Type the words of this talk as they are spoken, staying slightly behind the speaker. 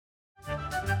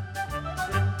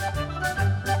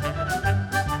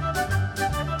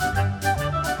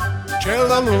C'è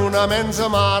la luna mezza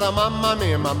mare, mamma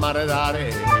mia, mamma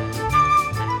dare.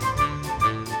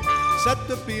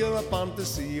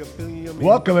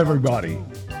 Welcome, everybody.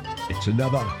 It's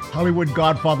another Hollywood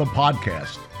Godfather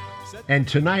podcast. And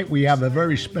tonight we have a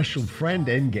very special friend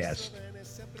and guest.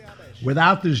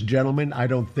 Without this gentleman, I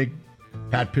don't think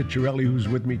Pat Picciarelli, who's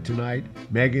with me tonight,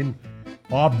 Megan,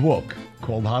 our book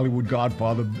called Hollywood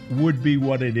Godfather would be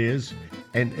what it is.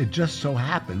 And it just so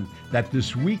happened that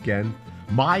this weekend,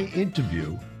 my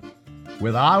interview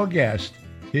with our guest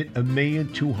hit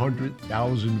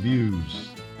 1,200,000 views.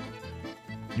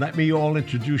 Let me all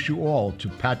introduce you all to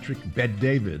Patrick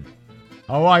Bet-David.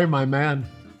 How are you, my man?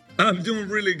 I'm doing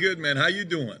really good, man. How you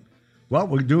doing? Well,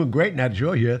 we're doing great now that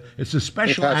you're here. It's a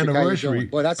special Patrick, anniversary.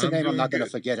 Well, that's a name I'm not going to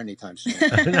forget anytime soon. Say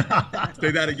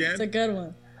that again? It's a good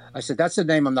one. I said, that's a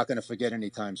name I'm not going to forget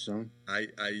anytime soon. I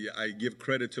give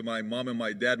credit to my mom and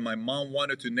my dad. My mom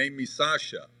wanted to name me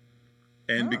Sasha.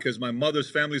 And because my mother's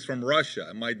family's from Russia.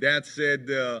 And my dad said,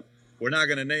 we're not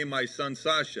going to name my son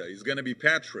Sasha. He's going to be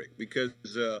Patrick. Because,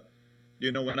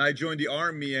 when I joined the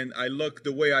Army and I look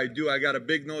the way I do, I got a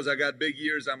big nose, I got big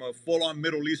ears. I'm a full-on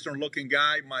Middle Eastern-looking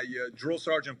guy. My drill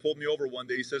sergeant pulled me over one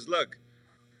day. He says, look,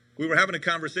 we were having a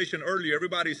conversation earlier.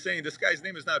 Everybody's saying, this guy's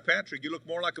name is not Patrick. You look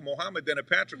more like a Mohammed than a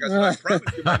Patrick. I said, I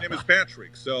promise you, my name is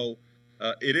Patrick. So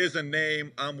it is a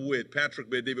name I'm with, Patrick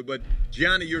Bet-David. But,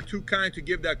 Gianni, you're too kind to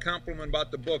give that compliment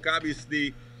about the book.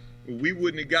 Obviously, we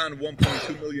wouldn't have gotten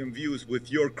 1.2 million views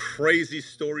with your crazy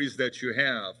stories that you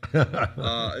have.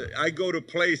 I go to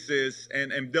places,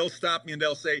 and they'll stop me, and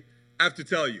they'll say, I have to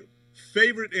tell you,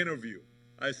 favorite interview.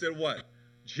 I said, what?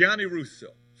 Gianni Russo.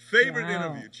 Favorite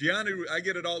interview. Gianni, I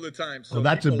get it all the time. So well,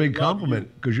 that's a big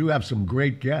compliment because you have some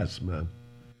great guests, man.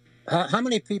 How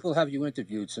many people have you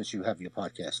interviewed since you have your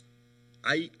podcast?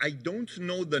 I don't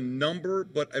know the number,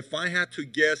 but if I had to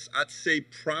guess, I'd say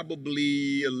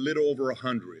probably a little over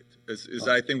 100 is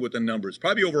I think with the numbers.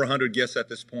 Probably over 100 guests at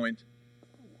this point.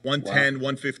 110,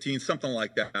 115, something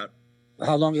like that.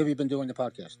 How long have you been doing the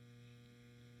podcast?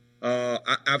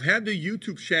 I've had the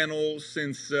YouTube channel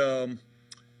since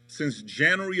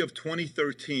January of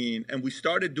 2013, and we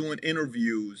started doing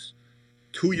interviews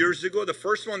 2 years ago. The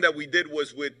first one that we did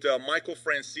was with Michael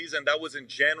Francis, and that was in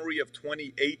January of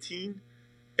 2018.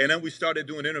 And then we started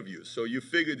doing interviews. So you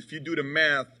figured if you do the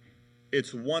math,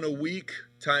 it's one a week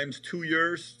times 2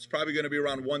 years. It's probably going to be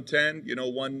around 110,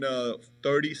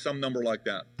 130, some number like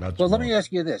that. Let me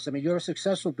ask you this. I mean, you're a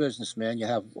successful businessman. You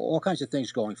have all kinds of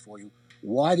things going for you.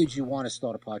 Why did you want to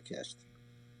start a podcast?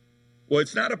 Well,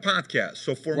 it's not a podcast.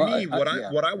 So for me, what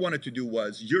I wanted to do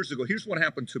was years ago, here's what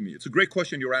happened to me. It's a great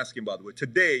question you're asking, by the way.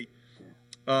 Today,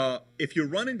 if you're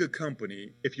running a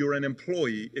company, if you're an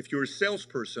employee, if you're a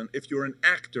salesperson, if you're an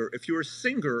actor, if you're a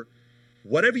singer,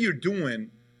 whatever you're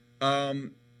doing,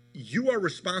 you are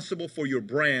responsible for your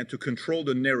brand to control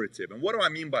the narrative. And what do I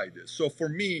mean by this? So for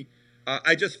me,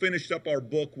 I just finished up our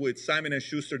book with Simon &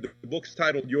 Schuster. The book's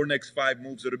titled Your Next 5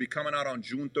 Moves. It'll be coming out on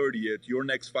June 30th, Your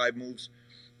Next 5 Moves.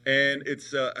 And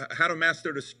it's how to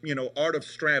master the art of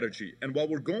strategy. And while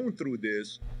we're going through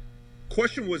this,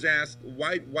 question was asked,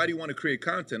 why do you want to create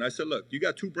content? I said, look, you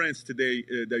got two brands today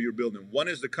that you're building. One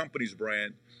is the company's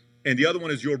brand, and the other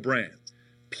one is your brand.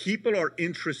 People are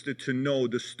interested to know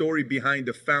the story behind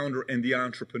the founder and the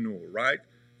entrepreneur, right?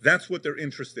 That's what they're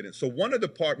interested in. So one of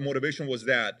the motivation was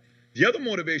that. The other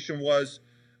motivation was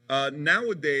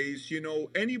nowadays,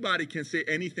 anybody can say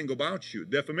anything about you.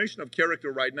 Defamation of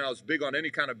character right now is big on any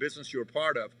kind of business you're a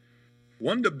part of.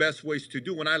 One of the best ways to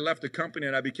do, when I left the company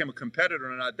and I became a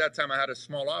competitor, and at that time I had a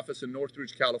small office in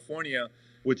Northridge, California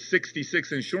with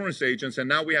 66 insurance agents, and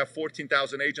now we have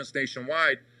 14,000 agents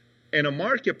nationwide. In a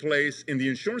marketplace in the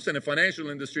insurance and the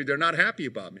financial industry, they're not happy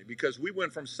about me because we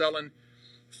went from selling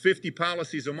 50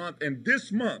 policies a month, and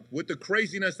this month, with the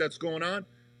craziness that's going on,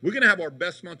 we're going to have our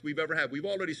best month we've ever had. We've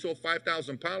already sold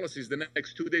 5,000 policies. The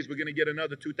next 2 days, we're going to get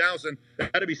another 2,000.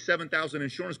 That'll be 7,000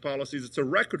 insurance policies. It's a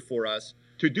record for us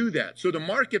to do that. So the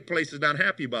marketplace is not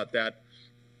happy about that.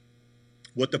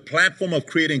 What the platform of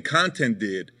creating content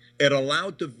did, it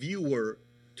allowed the viewer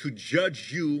to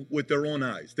judge you with their own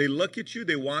eyes. They look at you,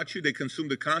 they watch you, they consume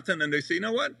the content, and they say, you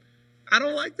know what? I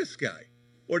don't like this guy.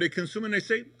 Or they consume and they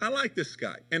say, I like this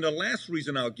guy. And the last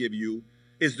reason I'll give you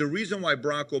is the reason why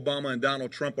Barack Obama and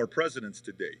Donald Trump are presidents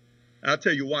today. I'll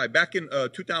tell you why. Back in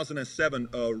 2007,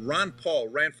 Ron Paul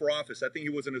ran for office. I think he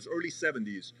was in his early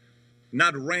 70s.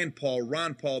 Not Rand Paul,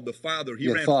 Ron Paul, the father. He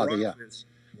ran for office.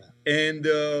 Yeah. And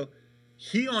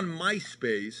he on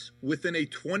MySpace, within a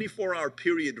 24-hour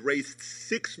period, raised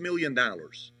 $6 million.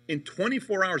 In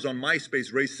 24 hours on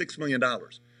MySpace, raised $6 million.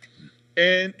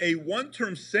 And a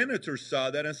one-term senator saw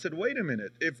that and said, wait a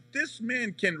minute, if this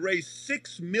man can raise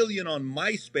 $6 million on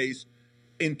MySpace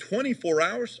in 24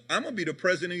 hours, I'm going to be the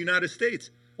president of the United States.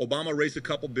 Obama raised a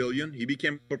couple billion. He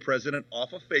became a president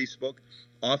off of Facebook,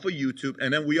 off of YouTube.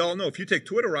 And then we all know, if you take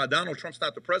Twitter out, Donald Trump's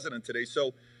not the president today.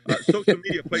 So social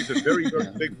media plays a very, very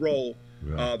big role,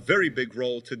 very big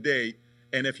role today.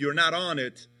 And if you're not on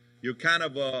it, you're kind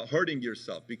of hurting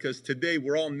yourself, because today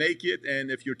we're all naked.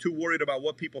 And if you're too worried about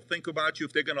what people think about you,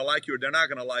 if they're going to like you or they're not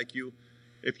going to like you,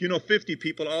 if you know 50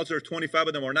 people, odds are 25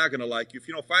 of them are not going to like you. If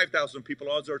you know 5,000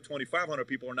 people, odds are 2,500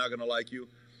 people are not going to like you.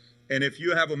 And if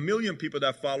you have 1 million people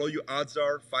that follow you, odds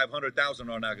are 500,000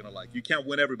 are not going to like you. You can't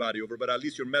win everybody over, but at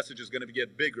least your message is going to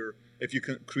get bigger if you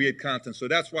can create content. So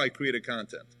that's why I created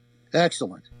content.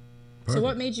 Excellent. Perfect. So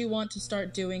what made you want to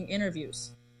start doing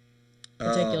interviews,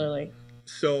 particularly?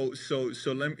 So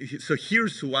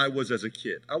here's who I was as a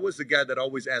kid. I was the guy that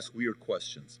always asked weird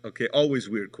questions. Okay, always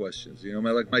weird questions. You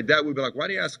know, my dad would be like, "Why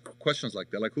do you ask questions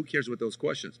like that? Like, who cares with those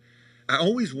questions?" I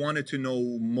always wanted to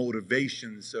know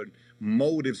motivations or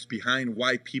motives behind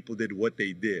why people did what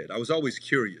they did. I was always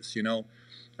curious. You know,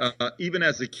 even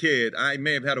as a kid, I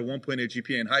may have had a 1.8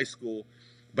 GPA in high school,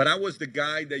 but I was the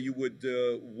guy that you would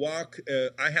walk.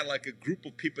 I had like a group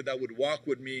of people that would walk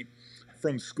with me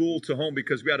from school to home,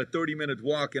 because we had a 30-minute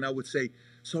walk, and I would say,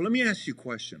 so let me ask you a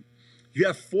question. You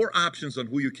have 4 options on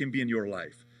who you can be in your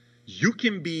life. You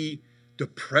can be the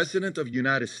president of the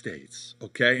United States,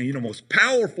 okay? And you're the most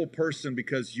powerful person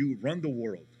because you run the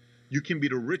world. You can be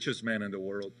the richest man in the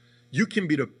world. You can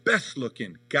be the best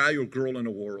looking guy or girl in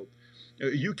the world.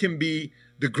 You can be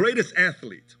the greatest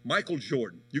athlete, Michael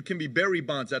Jordan. You can be Barry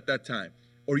Bonds at that time.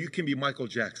 Or you can be Michael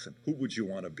Jackson. Who would you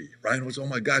want to be? Ryan was, oh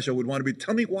my gosh, I would want to be.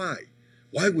 Tell me why.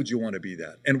 Why would you want to be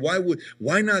that? And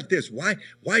why not this? Why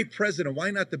president?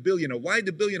 Why not the billionaire? Why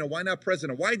the billionaire? Why not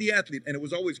president? Why the athlete? And it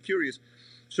was always curious.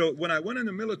 So when I went in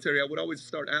the military, I would always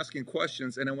start asking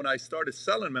questions. And then when I started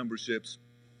selling memberships,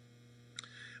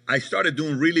 I started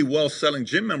doing really well selling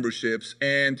gym memberships.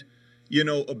 And, you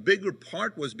know, a bigger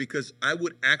part was because I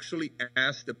would actually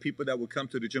ask the people that would come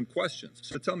to the gym questions.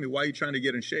 So tell me, why are you trying to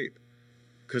get in shape?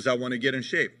 Because I want to get in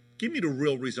shape. Give me the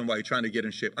real reason why you're trying to get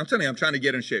in shape. I'm telling you, I'm trying to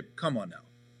get in shape. Come on now.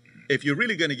 If you're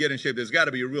really going to get in shape, there's got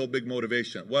to be a real big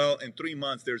motivation. Well, in 3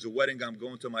 months, there's a wedding I'm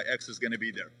going to. My ex is going to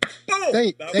be there.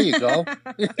 Boom! There you go.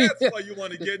 That's why you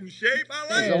want to get in shape.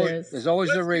 I like it. There's always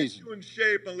a reason. Let's get you in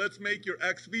shape, and let's make your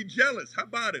ex be jealous. How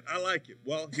about it? I like it.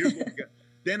 Well, here's what we got.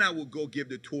 Then I would go give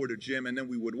the tour to gym, and then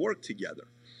we would work together.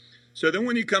 So then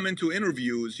when you come into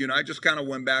interviews, you know, I just kind of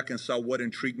went back and saw what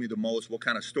intrigued me the most, what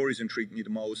kind of stories intrigued me the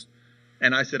most.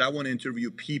 And I said, I want to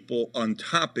interview people on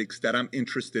topics that I'm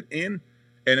interested in.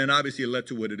 And then obviously it led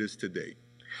to what it is today.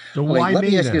 So why let me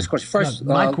ask then? you this question. First,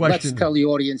 question. let's tell the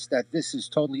audience that this is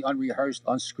totally unrehearsed,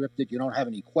 unscripted. You don't have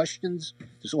any questions.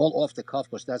 It's all off the cuff,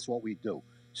 because that's what we do.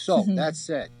 So that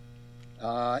said,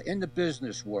 in the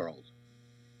business world,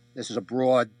 this is a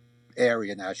broad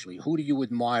area naturally. Who do you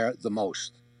admire the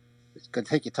most? It's going to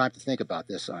take you time to think about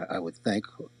this, I would think.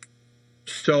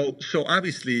 So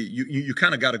obviously you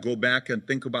kind of got to go back and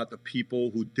think about the people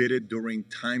who did it during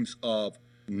times of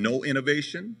no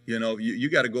innovation. You know, you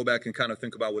got to go back and kind of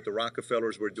think about what the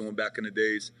Rockefellers were doing back in the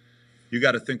days. You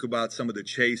got to think about some of the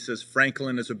Chases.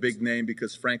 Franklin is a big name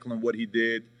because Franklin, what he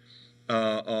did,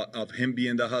 of him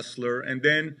being the hustler. And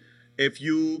then if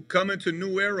you come into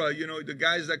new era, you know, the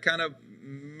guys that kind of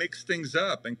mix things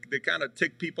up and they kind of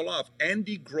tick people off.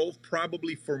 Andy Grove,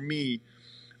 probably for me,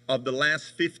 of the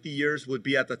last 50 years would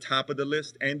be at the top of the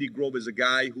list. Andy Grove is a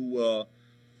guy who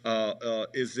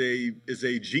is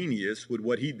a genius with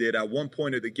what he did. At one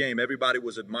point of the game, everybody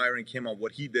was admiring him on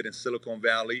what he did in Silicon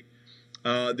Valley.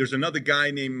 There's another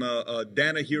guy named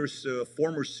Danaher's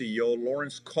former CEO,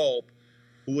 Lawrence Culp,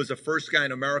 who was the first guy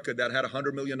in America that had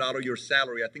 $100 million a year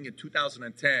salary. I think in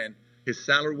 2010, his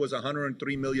salary was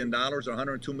 $103 million or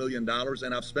 $102 million.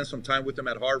 And I've spent some time with him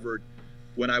at Harvard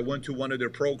when I went to one of their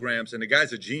programs. And the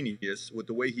guy's a genius with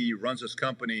the way he runs his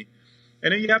company.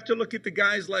 And then you have to look at the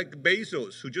guys like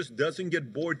Bezos, who just doesn't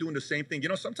get bored doing the same thing. You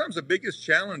know, sometimes the biggest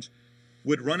challenge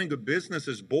with running a business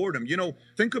is boredom. You know,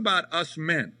 think about us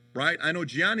men, right? I know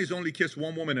Gianni's only kissed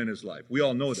one woman in his life. We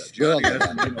all know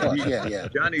that.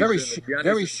 Gianni, very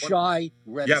shy.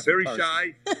 Yeah, very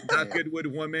shy. Not good with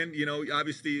women. You know,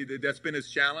 obviously that's been his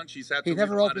challenge. He's had to read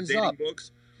a lot of dating books.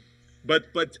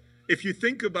 But if you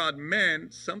think about men,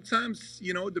 sometimes,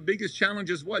 you know, the biggest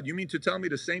challenge is what? You mean to tell me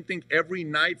the same thing every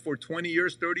night for 20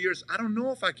 years, 30 years? I don't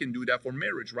know if I can do that for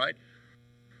marriage, right?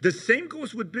 The same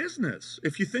goes with business.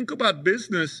 If you think about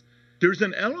business, there's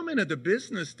an element of the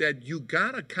business that you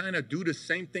got to kind of do the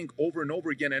same thing over and over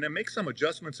again and then make some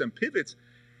adjustments and pivots.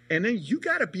 And then you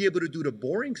got to be able to do the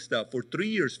boring stuff for 3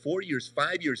 years, 4 years,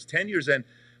 5 years, 10 years. And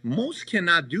most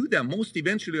cannot do that. Most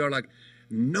eventually are like,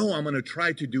 no, I'm going to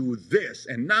try to do this.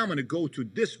 And now I'm going to go to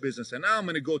this business. And now I'm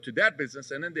going to go to that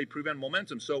business. And then they prevent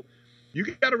momentum. So you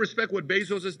got to respect what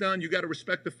Bezos has done. You got to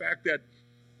respect the fact that,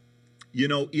 you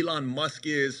know, Elon Musk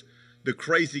is the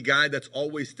crazy guy that's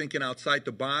always thinking outside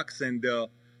the box. And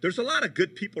there's a lot of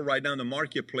good people right now in the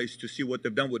marketplace to see what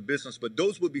they've done with business. But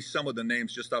those would be some of the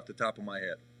names just off the top of my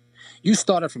head. You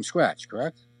started from scratch,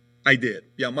 correct? I did.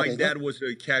 Yeah, my dad was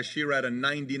a cashier at a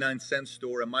 99-cent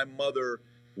store, and my mother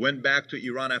went back to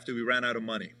Iran after we ran out of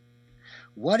money.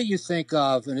 What do you think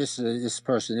of, and this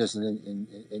person isn't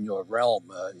in your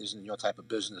realm, isn't in your type of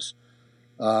business,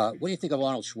 what do you think of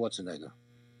Arnold Schwarzenegger?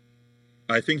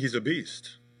 I think he's a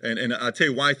beast. And I'll tell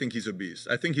you why I think he's a beast.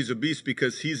 I think he's a beast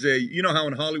because he's you know how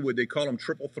in Hollywood they call him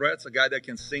triple threats, a guy that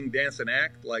can sing, dance, and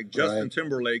act? Like Justin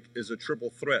Timberlake is a triple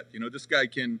threat. You know, this guy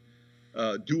can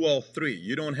do all three.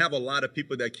 You don't have a lot of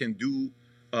people that can do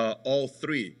all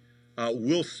three.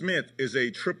 Will Smith is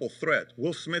a triple threat.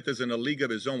 Will Smith is in a league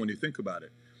of his own when you think about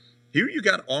it. Here you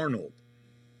got Arnold.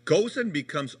 Goes and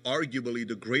becomes arguably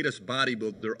the greatest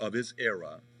bodybuilder of his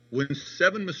era. Wins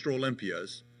 7 Mr.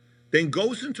 Olympias. Then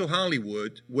goes into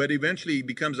Hollywood where eventually he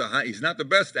becomes he's not the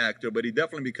best actor, but he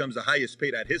definitely becomes the highest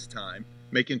paid at his time,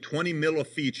 making 20 mil a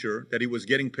feature that he was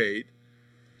getting paid.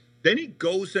 Then he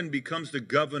goes and becomes the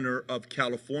governor of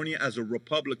California as a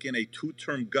Republican, a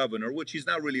 2-term governor, which he's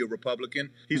not really a Republican.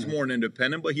 He's more an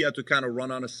independent, but he had to kind of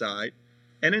run on the side.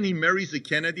 And then he marries a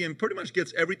Kennedy and pretty much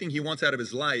gets everything he wants out of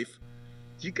his life.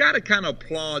 You got to kind of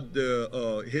applaud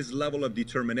his level of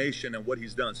determination and what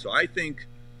he's done. So I think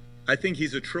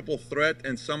he's a triple threat,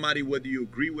 and somebody, whether you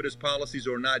agree with his policies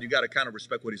or not, you got to kind of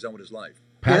respect what he's done with his life.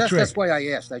 Yeah, that's why I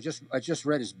asked. I just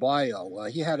read his bio.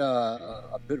 He had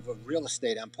a bit of a real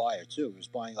estate empire too. He was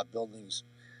buying up buildings.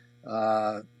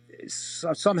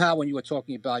 Somehow, when you were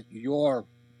talking about your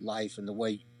life and the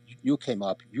way you came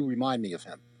up, you remind me of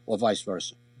him, or vice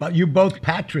versa. But you both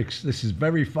Patricks. This is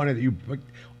very funny that you picked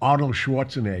Arnold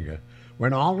Schwarzenegger.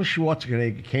 When Arnold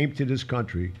Schwarzenegger came to this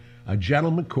country, a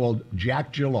gentleman called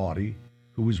Jack Gilardi,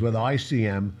 who was with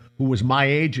ICM, who was my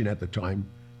agent at the time.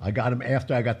 I got him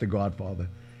after I got The Godfather.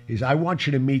 He said, I want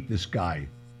you to meet this guy.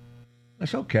 I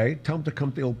said, okay, tell him to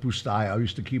come to Il Pustaio. I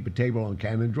used to keep a table on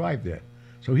Cannon Drive there.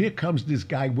 So here comes this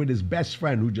guy with his best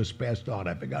friend who just passed on.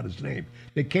 I forgot his name.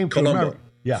 They came to America.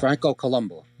 Yeah. Franco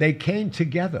Colombo. They came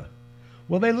together.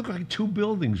 Well, they look like 2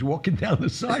 buildings walking down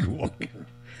the sidewalk.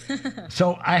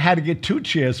 So I had to get 2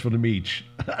 chairs for them each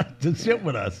to sit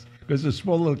with us because it's a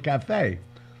small little cafe.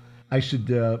 I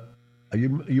said, are you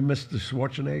Mr.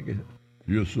 Schwarzenegger?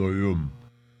 Yes, I am.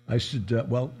 I said,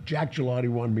 well, Jack Gilardi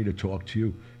wanted me to talk to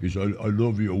you. He said, I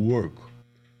love your work.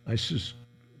 I says,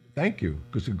 thank you,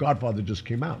 because The Godfather just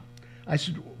came out. I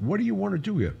said, what do you want to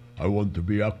do here? I want to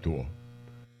be actor.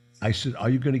 I said, are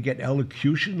you going to get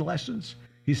elocution lessons?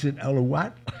 He said, Ella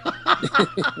what?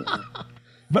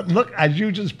 But look, as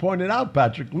you just pointed out,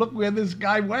 Patrick, look where this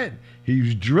guy went.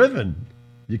 He's driven.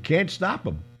 You can't stop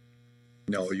him.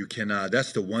 No, you cannot.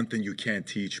 That's the one thing you can't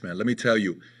teach, man. Let me tell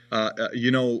you.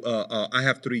 I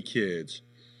have 3 kids,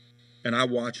 and I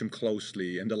watch them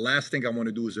closely. And the last thing I want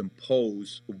to do is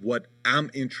impose what I'm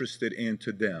interested in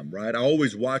to them, right? I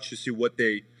always watch to see what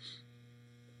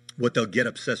they'll get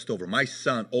obsessed over. My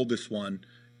son, oldest one,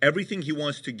 everything he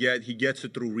wants to get, he gets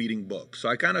it through reading books. So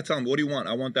I kind of tell him, what do you want?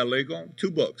 I want that Lego,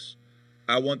 2 books.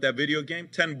 I want that video game,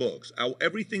 10 books.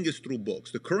 Everything is through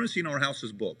books. The currency in our house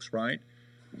is books, right?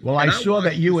 Well, I saw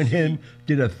that you and him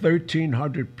did a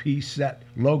 1,300-piece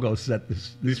logo set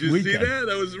this weekend. Did you see that?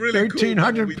 That was really 1,300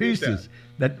 cool. 1,300 pieces.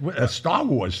 That a Star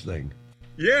Wars thing.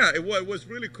 Yeah, it was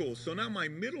really cool. So now my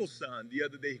middle son, the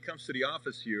other day, he comes to the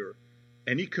office here,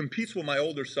 and he competes with my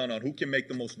older son on who can make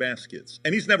the most baskets.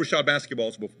 And he's never shot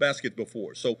baskets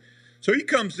before. So he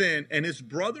comes in, and his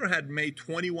brother had made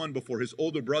 21 before, his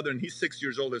older brother, and he's 6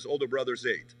 years old. His older brother's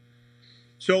 8.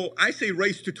 So I say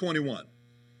race to 21.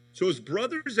 So his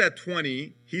brother's at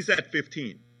 20, he's at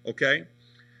 15, okay?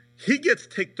 He gets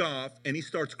ticked off, and he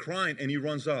starts crying, and he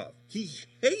runs off. He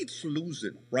hates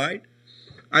losing, right?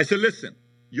 I said, listen,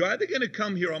 you're either going to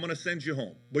come here or I'm going to send you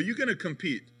home, but you're going to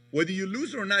compete. Whether you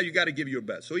lose or not, you got to give your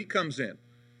best. So he comes in.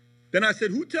 Then I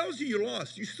said, who tells you you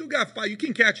lost? You still got 5. You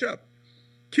can catch up.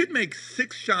 Kid makes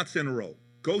 6 shots in a row,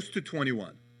 goes to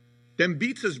 21, then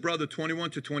beats his brother 21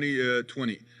 to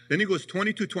 20. Then he goes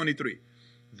 22-23.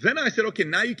 Then I said, okay,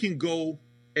 now you can go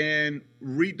and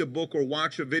read the book or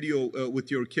watch a video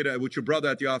with your kid, with your brother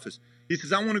at the office. He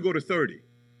says, I want to go to 30.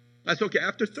 I said, okay,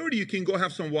 after 30, you can go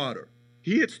have some water.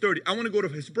 He hits 30. I want to go to,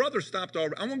 his brother stopped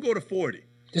already. I want to go to 40.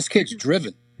 This kid's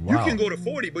driven. Wow. You can go to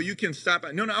 40, but you can stop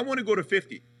at, no, I want to go to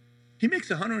 50. He makes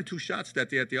 102 shots that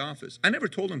day at the office. I never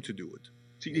told him to do it.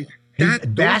 See,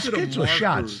 baskets or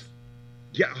shots?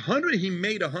 Yeah, 100. He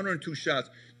made 102 shots.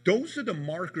 Those are the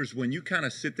markers when you kind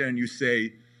of sit there and you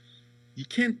say, you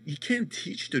can't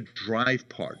teach the drive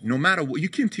part. No matter what, you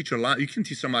can teach a lot. You can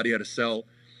teach somebody how to sell.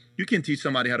 You can teach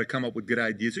somebody how to come up with good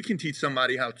ideas. You can teach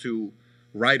somebody how to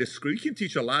write a script. You can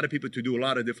teach a lot of people to do a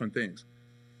lot of different things.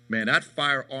 Man, that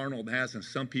fire Arnold has and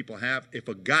some people have, if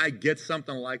a guy gets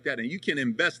something like that and you can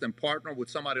invest and partner with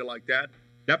somebody like that,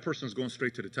 that person's going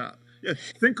straight to the top. Yeah,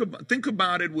 think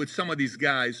about it with some of these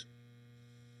guys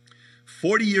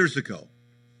 40 years ago,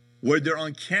 where they're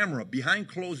on camera, behind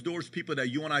closed doors, people that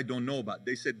you and I don't know about.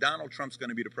 They said Donald Trump's going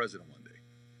to be the president one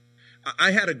day.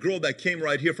 I had a girl that came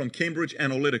right here from Cambridge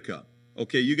Analytica.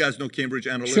 Okay, you guys know Cambridge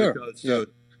Analytica. Sure.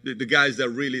 It's the guys that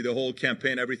really, the whole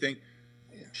campaign, everything.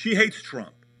 She hates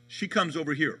Trump. She comes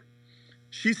over here.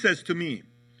 She says to me,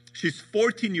 she's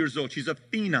 14 years old. She's a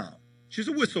phenom. She's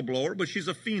a whistleblower, but she's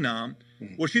a phenom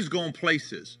where she's going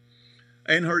places.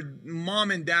 And her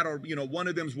mom and dad are, one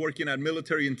of them's working at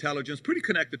military intelligence, pretty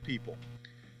connected people.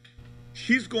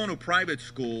 She's going to private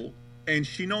school, and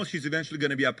she knows she's eventually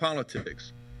going to be at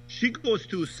politics. She goes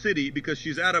to a city because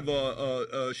she's out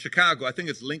of Chicago. I think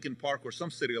it's Lincoln Park or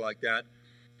some city like that.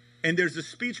 And there's a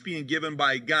speech being given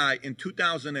by a guy in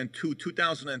 2002,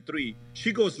 2003.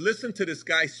 She goes, listen to this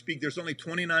guy speak. There's only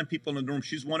 29 people in the room.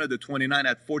 She's one of the 29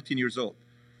 at 14 years old.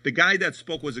 The guy that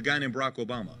spoke was a guy named Barack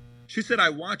Obama. She said, I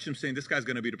watched him saying this guy's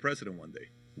going to be the president one day.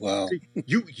 Wow.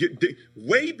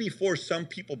 Way before some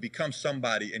people become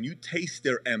somebody and you taste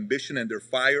their ambition and their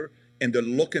fire and the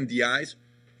look in the eyes,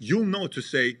 you'll know to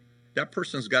say, that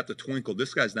person's got the twinkle.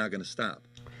 This guy's not going to stop.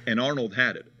 And Arnold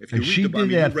had it. If you read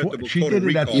the book, she did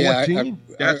it at 14?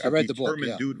 That's I read a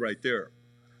determined dude right there.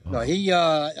 No,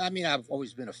 I've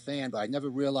always been a fan, but I never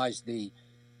realized the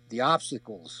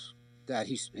obstacles that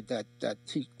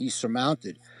he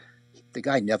surmounted. The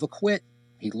guy never quit.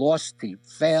 He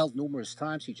failed numerous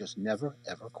times. He just never,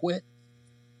 ever quit.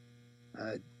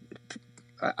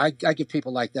 I give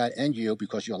people like that, and you,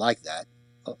 because you're like that,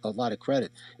 a lot of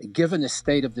credit. And given the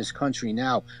state of this country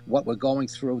now, what we're going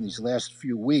through in these last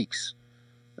few weeks,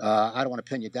 I don't want to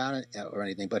pin you down or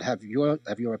anything, but have your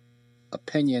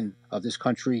opinion of this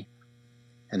country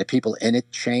and the people in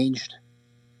it changed?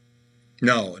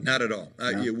 No, not at all.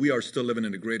 No? We are still living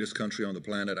in the greatest country on the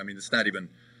planet. I mean, it's not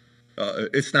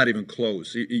even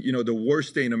close. The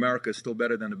worst day in America is still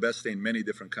better than the best day in many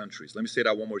different countries. Let me say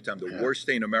that one more time. The worst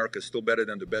day in America is still better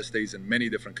than the best days in many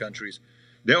different countries.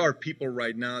 There are people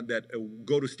right now that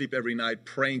go to sleep every night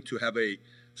praying to have a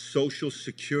social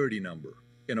security number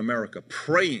in America,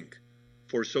 praying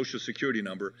for a social security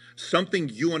number, something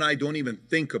you and I don't even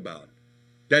think about,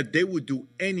 that they would do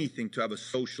anything to have a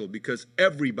social, because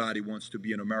everybody wants to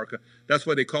be in America. That's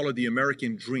why they call it the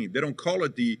American dream. They don't call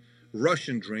it the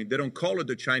Russian dream. They don't call it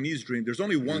the Chinese dream. There's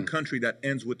only one country that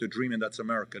ends with the dream, and that's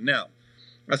America. Now,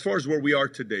 as far as where we are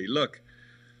today, look,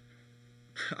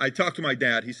 I talked to my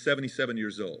dad. He's 77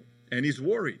 years old, and he's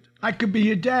worried. I could be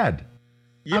your dad.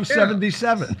 Yeah. I'm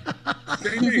 77.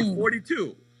 Same age,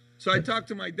 42. So I talked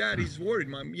to my dad. He's worried.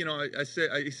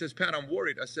 He says, Pat, I'm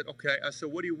worried. I said, okay. I said,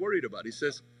 what are you worried about? He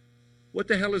says, what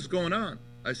the hell is going on?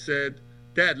 I said,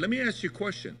 Dad, let me ask you a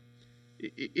question.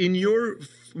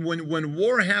 When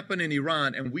war happened in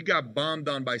Iran and we got bombed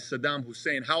on by Saddam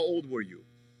Hussein, how old were you?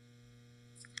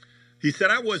 He said,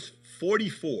 I was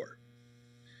 44.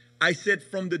 I said,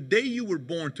 from the day you were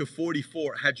born to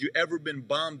 44, had you ever been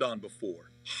bombed on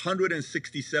before?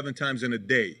 167 times in a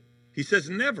day. He says,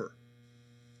 never.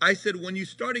 I said, when you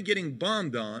started getting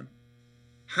bombed on,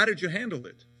 how did you handle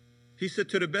it? He said,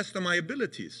 to the best of my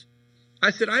abilities.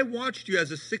 I said, I watched you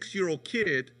as a 6-year-old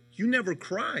kid. You never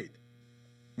cried.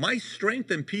 My strength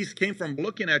and peace came from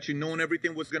looking at you, knowing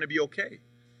everything was going to be okay.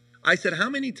 I said, how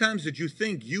many times did you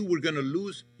think you were going to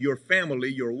lose your family,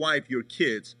 your wife, your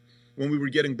kids when we were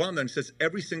getting bombed on? He says,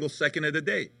 every single second of the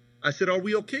day. I said, are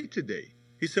we okay today?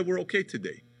 He said, we're okay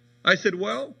today. I said,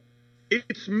 well,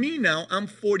 it's me now. I'm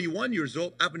 41 years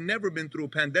old. I've never been through a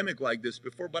pandemic like this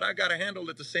before, but I got to handle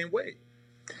it the same way.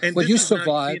 And well, you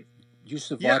survived. You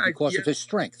survived because of his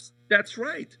strength. That's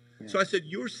right. Yeah. So I said,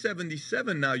 you're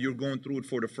 77 now. You're going through it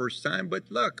for the first time. But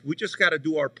look, we just got to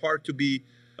do our part to be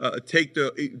take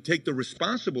the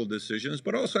responsible decisions.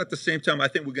 But also at the same time, I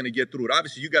think we're going to get through it.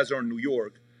 Obviously, you guys are in New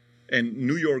York, and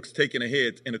New York's taking a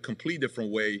hit in a completely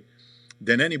different way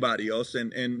than anybody else.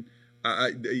 And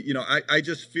I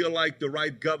just feel like the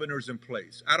right governor's in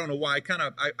place. I don't know why.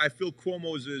 I feel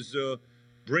Cuomo's is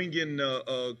bringing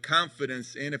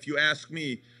confidence in. If you ask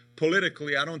me,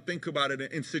 politically, I don't think about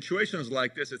it. In situations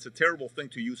like this, it's a terrible thing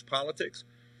to use politics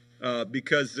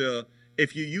because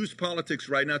if you use politics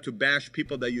right now to bash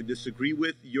people that you disagree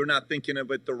with, you're not thinking of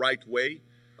it the right way.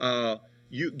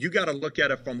 You got to look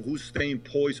at it from who's staying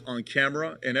poised on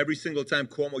camera. And every single time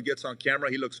Cuomo gets on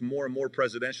camera, he looks more and more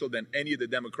presidential than any of the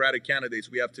Democratic candidates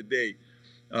we have today.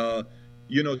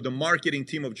 The marketing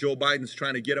team of Joe Biden's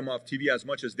trying to get him off TV as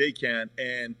much as they can.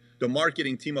 And the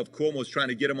marketing team of Cuomo is trying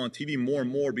to get him on TV more and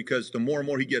more because the more and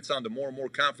more he gets on, the more and more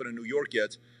confident New York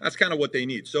gets. That's kind of what they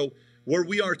need. So where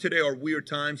we are today are weird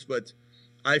times, but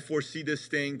I foresee this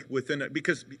thing within it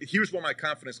because here's where my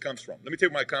confidence comes from. Let me tell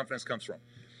you where my confidence comes from.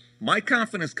 My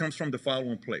confidence comes from the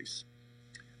following place.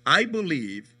 I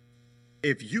believe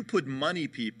if you put money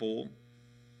people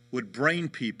with brain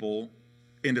people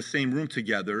in the same room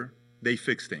together, they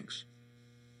fix things.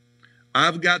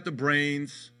 I've got the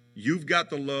brains, you've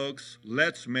got the looks,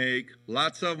 let's make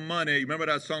lots of money. Remember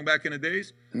that song back in the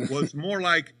days? Well, it's more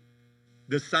like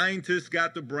the scientists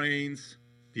got the brains,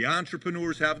 the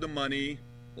entrepreneurs have the money,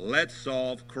 let's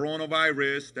solve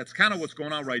coronavirus. That's kind of what's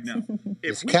going on right now.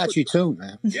 It's a catchy tune,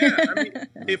 man. Yeah,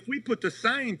 if we put the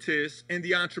scientists and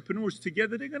the entrepreneurs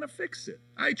together, they're going to fix it.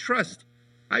 I trust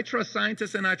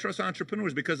scientists and I trust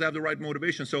entrepreneurs because they have the right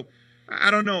motivation. So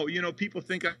I don't know, people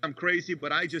think I'm crazy,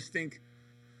 but I just think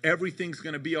everything's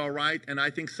going to be all right. And I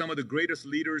think some of the greatest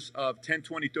leaders of 10,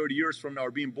 20, 30 years from now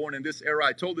are being born in this era.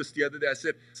 I told this the other day. I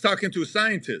said, I was talking to a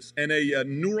scientist and a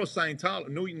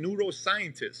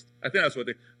neuroscientist. I think that's what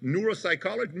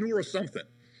neuropsychologist, neuro something.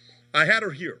 I had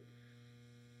her here.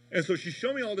 And so she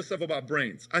showed me all this stuff about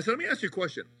brains. I said, let me ask you a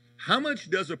question. How much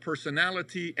does a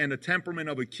personality and a temperament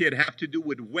of a kid have to do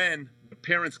with when the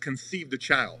parents conceive the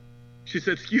child? She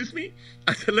said, excuse me?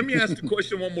 I said, let me ask the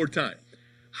question one more time.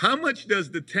 How much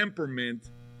does the temperament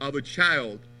of a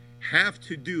child have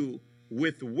to do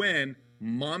with when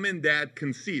mom and dad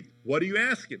conceived? What are you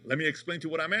asking? Let me explain to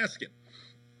you what I'm asking.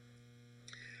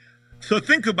 So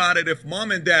think about it. If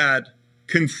mom and dad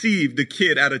conceived the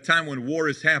kid at a time when war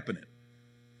is happening,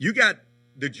 you got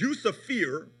the juice of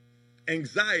fear,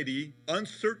 anxiety,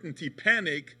 uncertainty,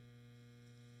 panic,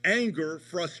 anger,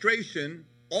 frustration,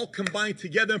 all combined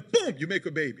together, and boom, you make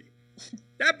a baby.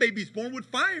 That baby's born with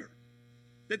fire.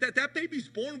 That baby's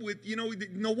born with,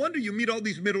 no wonder you meet all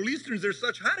these Middle Easterns. They're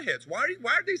such hotheads. Why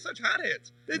are they such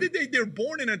hotheads? They're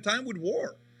born in a time with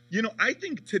war. I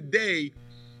think today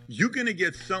you're going to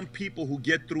get some people who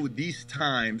get through these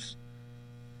times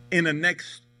in the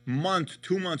next month,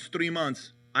 2 months, 3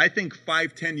 months. I think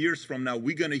 5, 10 years from now,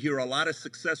 we're going to hear a lot of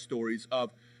success stories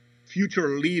of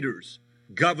future leaders,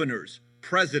 governors,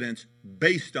 presidents,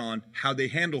 based on how they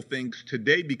handle things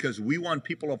today because we want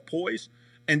people of poise.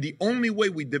 And the only way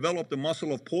we develop the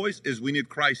muscle of poise is we need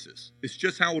crisis. It's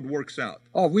just how it works out.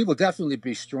 Oh, we will definitely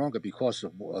be stronger because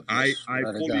of this. I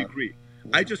fully agree.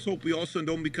 Yeah. I just hope we also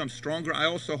don't become stronger. I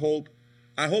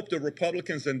hope the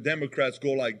Republicans and Democrats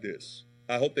go like this.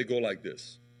 I hope they go like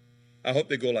this.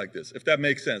 If that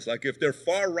makes sense. Like if they're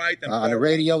far right and on the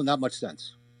radio, not much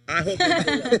sense. I hope they go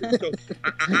like this. So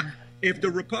if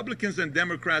the Republicans and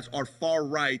Democrats are far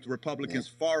right, Republicans,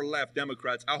 far left,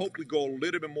 Democrats, I hope we go a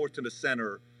little bit more to the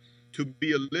center to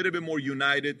be a little bit more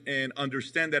united and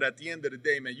understand that at the end of the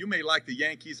day, man, you may like the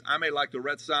Yankees, I may like the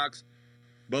Red Sox,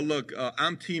 but look,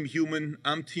 I'm team human,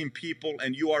 I'm team people,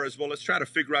 and you are as well. Let's try to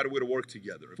figure out a way to work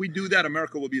together. If we do that,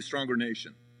 America will be a stronger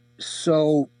nation.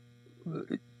 So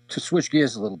to switch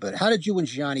gears a little bit, how did you and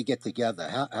Gianni get together?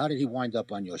 How did he wind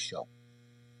up on your show?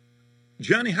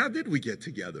 Gianni, how did we get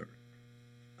together?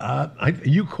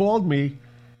 You called me.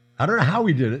 I don't know how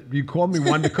we did it. You called me,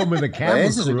 wanted to come with a camera crew.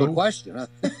 This is a good question. Huh?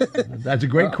 That's a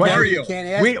great question.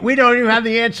 Mario. We don't even have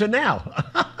the answer now.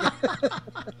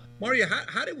 Mario,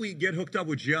 how did we get hooked up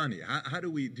with Gianni?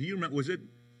 Do you remember?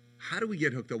 How did we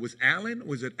get hooked up? Was it Alan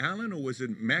or was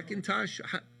it McIntosh?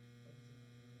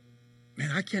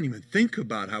 Man, I can't even think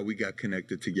about how we got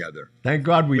connected together. Thank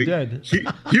God we did.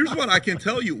 Here's what I can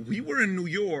tell you. We were in New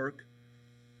York,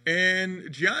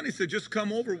 and Gianni said, just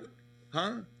come over.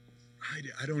 Huh?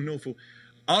 I don't know.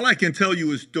 All I can tell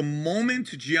you is the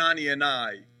moment Gianni and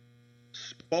I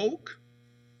spoke,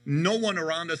 no one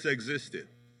around us existed.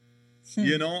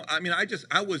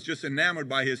 I was just enamored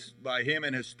by him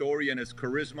and his story and his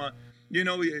charisma.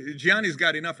 Gianni's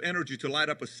got enough energy to light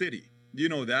up a city. You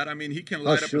know that? He can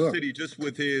light up a city just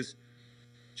with his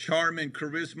charm and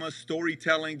charisma,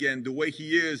 storytelling, and the way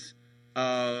he is.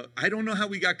 I don't know how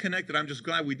we got connected. I'm just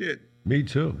glad we did. Me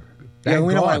too.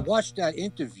 When I watched that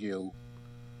interview,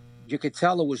 you could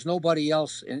tell there was nobody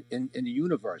else in the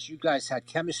universe. You guys had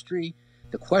chemistry,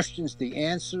 the questions, the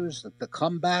answers, the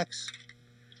comebacks.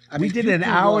 I mean, we did an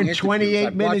hour and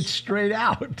 28 minutes straight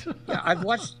out. Yeah, I've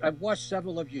watched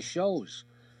several of your shows.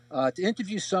 To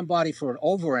interview somebody for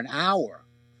over an hour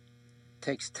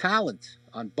takes talent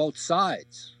on both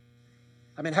sides.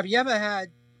 I mean, have you ever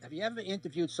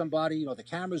interviewed somebody, you know, the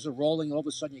cameras are rolling and all of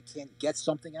a sudden you can't get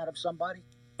something out of somebody?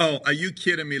 Oh, are you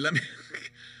kidding me?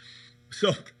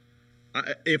 So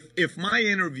if my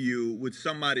interview with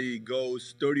somebody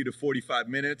goes 30 to 45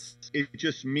 minutes, it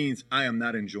just means I am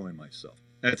not enjoying myself.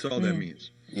 That's all that means.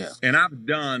 Yeah. And I've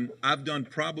done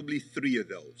probably 3 of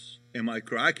those in my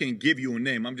career. I can give you a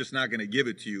name. I'm just not going to give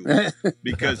it to you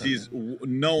because he's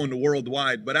known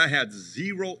worldwide. But I had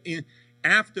 0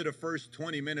 after the first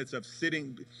 20 minutes of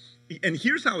sitting. And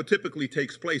here's how it typically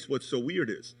takes place. What's so weird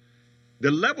is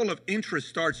the level of interest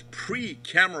starts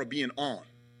pre-camera being on.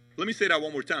 Let me say that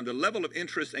one more time. The level of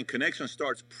interest and connection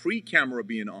starts pre-camera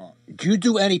being on. Do you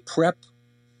do any prep?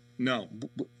 No.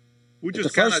 We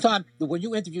just the first time when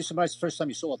you interview somebody, it's the first time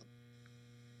you saw them.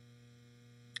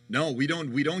 No, we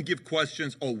don't give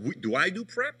questions. Oh, do I do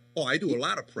prep? Oh, I do a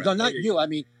lot of prep. No, not you. I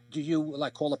mean, do you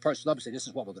like call a person up and say, "This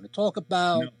is what we're going to talk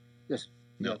about"?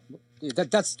 No.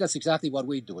 That's exactly what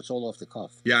we do. It's all off the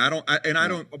cuff. Yeah, I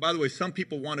don't. By the way, some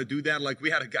people want to do that. Like we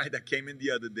had a guy that came in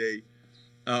the other day,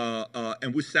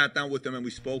 and we sat down with him and we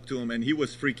spoke to him, and he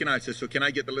was freaking out. I said, "So can I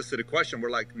get the list of the question?"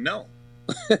 We're like, "No."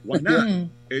 Why not?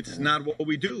 It's not what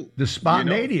we do. The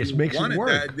spontaneous makes it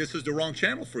work. This is the wrong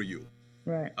channel for you.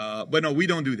 Right. But no, we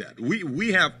don't do that.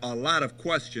 We have a lot of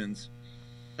questions,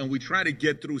 and we try to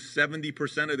get through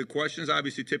 70% of the questions.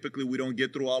 Obviously, typically we don't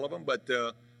get through all of them, but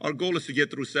our goal is to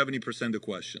get through 70% of the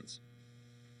questions.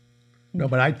 No,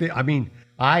 but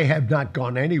I have not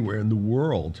gone anywhere in the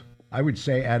world. I would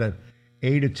say out of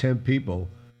 8 or 10 people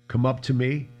come up to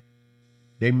me,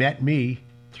 they met me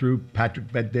through Patrick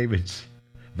Bet-David's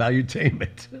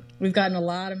Valuetainment. We've gotten a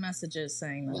lot of messages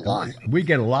saying that. We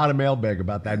get a lot of mailbag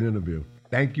about that interview.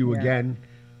 Thank you again.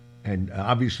 And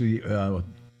obviously,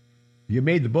 you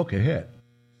made the book a hit,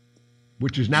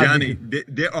 which is now... Johnny,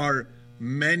 there are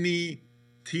many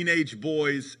teenage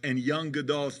boys and young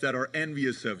adults that are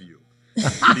envious of you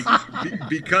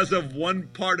because of one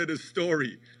part of the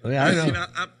story. Yeah, I know.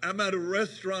 I'm at a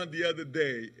restaurant the other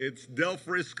day. It's Del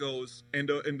Frisco's, and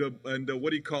the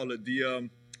what do you call it?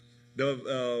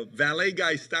 The valet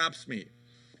guy stops me.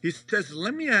 He says,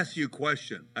 "Let me ask you a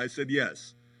question." I said,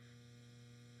 "Yes."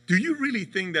 "Do you really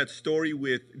think that story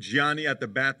with Gianni at the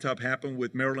bathtub happened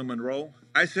with Marilyn Monroe?"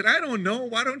 I said, "I don't know.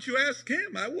 Why don't you ask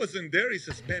him? I wasn't there." He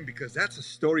says, "Man, because that's a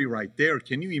story right there.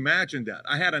 Can you imagine that?"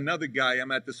 I had another guy.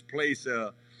 I'm at this place,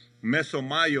 Meso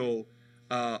Mayo,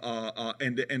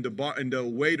 and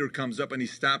the waiter comes up and he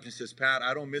stops and says, "Pat,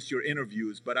 I don't miss your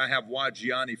interviews, but I have watched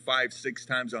Gianni 5-6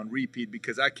 times on repeat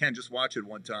because I can't just watch it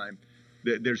one time.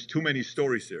 There's too many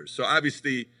stories there." So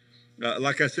obviously,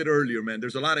 like I said earlier, man,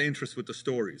 there's a lot of interest with the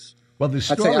stories. Well, the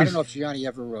stories... I don't know if Gianni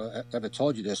ever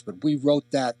told you this, but we wrote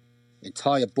that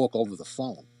entire book over the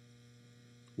phone.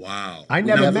 Wow. I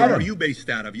never met him. Where are you based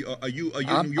out of? Are you in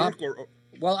New York or?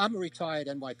 Well, I'm a retired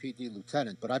NYPD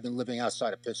lieutenant, but I've been living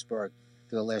outside of Pittsburgh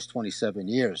for the last 27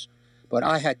 years. But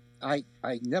I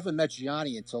never met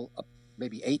Gianni until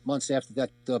maybe 8 months after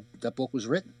that book was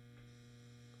written.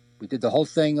 We did the whole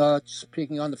thing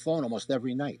speaking on the phone almost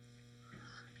every night.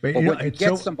 But when you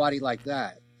get somebody like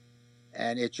that,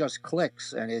 and it just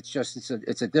clicks, and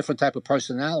it's a different type of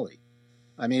personality.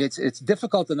 I mean, it's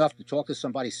difficult enough to talk to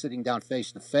somebody sitting down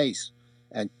face to face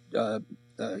and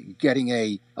getting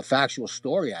a factual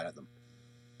story out of them,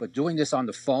 but doing this on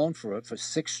the phone for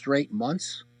 6 straight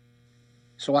months.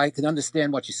 So I can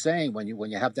understand what you're saying when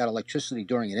you have that electricity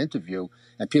during an interview,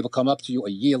 and people come up to you a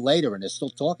year later and they're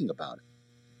still talking about it.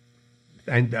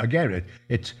 And again,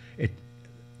 it's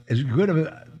as good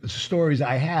of stories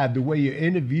I have. The way you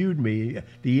interviewed me,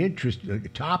 the interest, the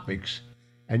topics.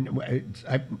 And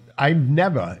I've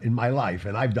never in my life,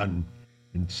 and I've done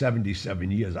in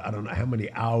 77 years, I don't know how many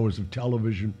hours of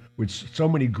television with so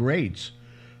many greats,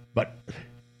 but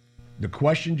the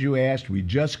questions you asked, we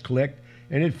just clicked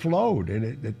and it flowed.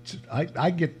 And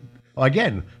I get,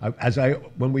 again,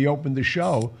 when we opened the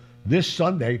show, this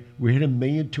Sunday, we hit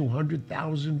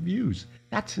 1,200,000 views.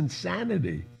 That's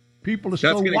insanity. People are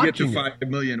still watching. That's going to get to 5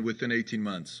 million within 18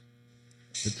 months.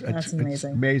 That's amazing. It's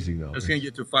amazing, though. It's going to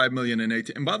get to 5 million in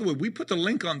 18. And by the way, we put the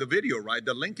link on the video, right?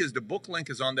 The book link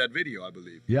is on that video, I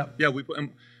believe. Yep. Yeah. We put.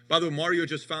 By the way, Mario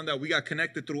just found out we got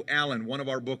connected through Alan, one of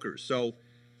our bookers. So,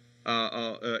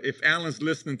 if Alan's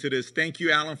listening to this, thank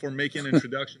you, Alan, for making an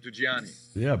introduction to Gianni.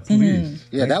 Yeah, please.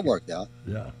 Yeah, that worked out.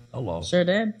 Yeah. Hello. Sure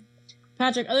did.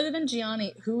 Patrick, other than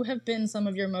Gianni, who have been some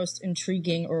of your most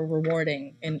intriguing or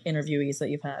rewarding interviewees that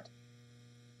you've had?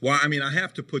 Well, I mean, I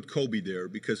have to put Kobe there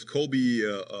because Kobe,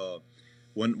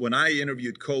 when I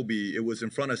interviewed Kobe, it was in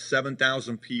front of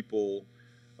 7,000 people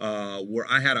where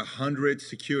I had 100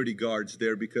 security guards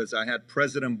there because I had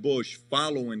President Bush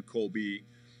following Kobe,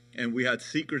 and we had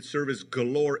Secret Service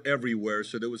galore everywhere.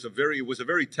 So it was a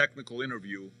very technical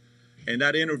interview, and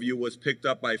that interview was picked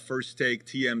up by First Take,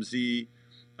 TMZ.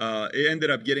 It ended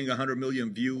up getting 100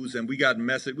 million views, and we got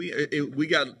we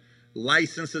got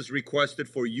licenses requested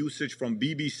for usage from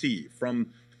BBC,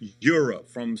 from Europe,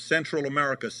 from Central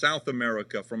America, South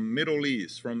America, from Middle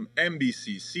East, from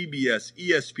NBC, CBS,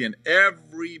 ESPN.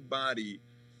 Everybody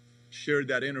shared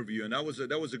that interview, and that was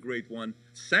a great one.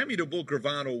 Sammy the Bull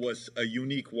Gravano was a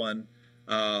unique one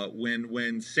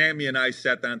when Sammy and I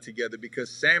sat down together,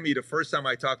 because Sammy, the first time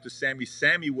I talked to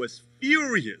Sammy was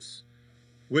furious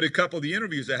with a couple of the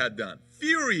interviews I had done.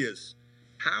 Furious.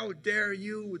 How dare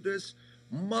you with this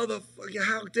motherfucker,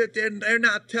 how did they're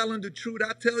not telling the truth,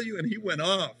 I tell you. And he went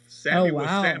off. Sammy was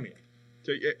Sammy.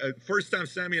 So, first time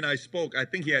Sammy and I spoke, I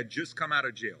think he had just come out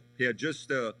of jail. He had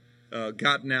just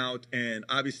gotten out, and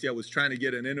obviously I was trying to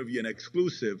get an interview, an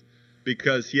exclusive,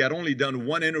 because he had only done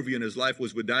one interview in his life,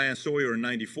 was with Diane Sawyer in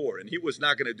 '94, and he was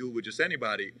not going to do it with just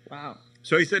anybody. Wow.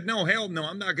 So he said, no, hell no,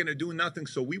 I'm not going to do nothing.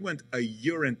 So we went a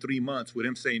year and 3 months with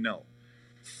him saying no.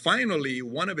 Finally,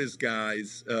 one of his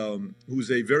guys, who's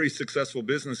a very successful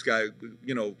business guy,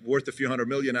 worth a few $100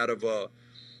 million out of,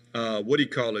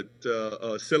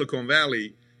 Silicon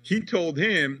Valley, he told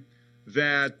him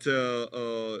that,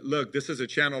 look, this is a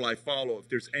channel I follow. If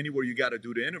there's anywhere you got to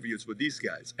do the interviews with these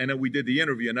guys. And then we did the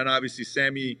interview. And then obviously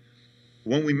Sammy,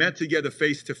 when we met together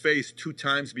face-to-face 2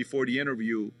 times before the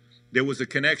interview, there was a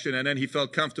connection. And then he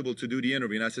felt comfortable to do the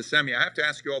interview. And I said, Sammy, I have to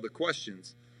ask you all the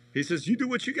questions. He says, you do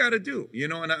what you got to do,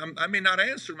 and I may not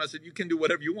answer him. I said, you can do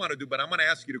whatever you want to do, but I'm going to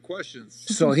ask you the questions.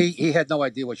 So he had no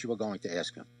idea what you were going to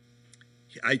ask him.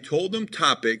 I told him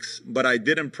topics, but I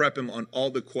didn't prep him on all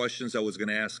the questions I was going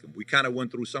to ask him. We kind of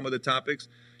went through some of the topics.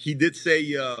 He did say,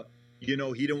 he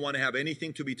didn't want to have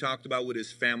anything to be talked about with his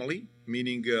family,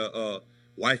 meaning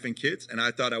wife and kids. And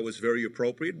I thought I was very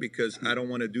appropriate, because I don't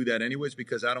want to do that anyways,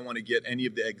 because I don't want to get any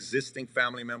of the existing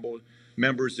family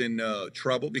members in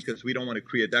trouble, because we don't want to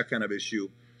create that kind of issue.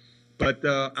 But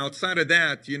outside of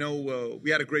that, we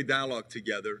had a great dialogue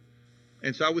together.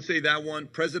 And so I would say that one.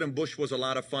 President Bush was a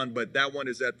lot of fun, but that one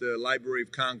is at the Library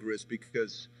of Congress,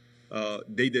 because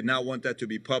they did not want that to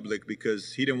be public,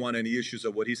 because he didn't want any issues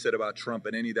of what he said about Trump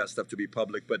and any of that stuff to be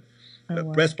public. But the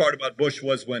best part about Bush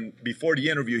was when, before the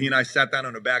interview, he and I sat down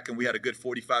on the back and we had a good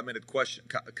 45-minute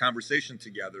conversation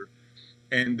together.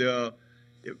 And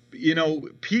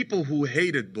people who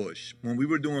hated Bush, when we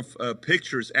were doing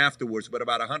pictures afterwards, but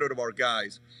about 100 of our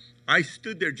guys, I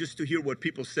stood there just to hear what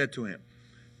people said to him.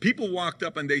 People walked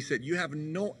up and they said, you have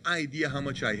no idea how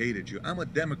much I hated you. I'm a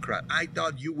Democrat. I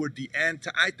thought you were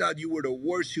I thought you were the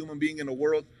worst human being in the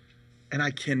world. And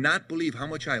I cannot believe how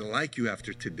much I like you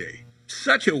after today.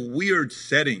 Such a weird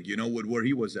setting, with where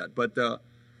he was at. But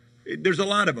there's a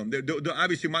lot of them.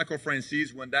 Obviously, Michael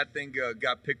Francis, when that thing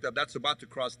got picked up, that's about to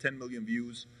cross 10 million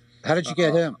views. How did you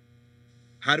get him?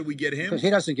 How did we get him? Because he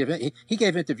doesn't give it. He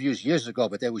gave interviews years ago,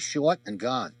 but they were short and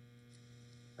gone.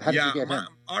 How did you get him?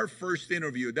 Our first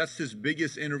interview, that's his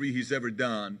biggest interview he's ever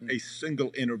done, a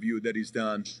single interview that he's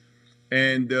done.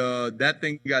 And that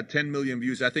thing got 10 million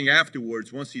views. I think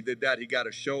afterwards, once he did that, he got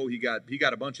a show. He got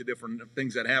a bunch of different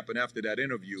things that happened after that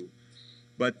interview.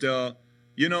 But, the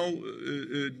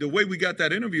way we got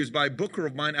that interview is by a booker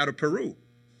of mine out of Peru.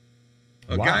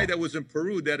 A guy that was in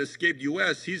Peru that escaped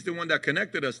U.S., he's the one that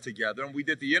connected us together. And we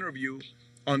did the interview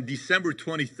on December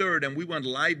 23rd, and we went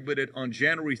live with it on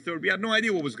January 3rd. We had no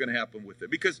idea what was going to happen with it,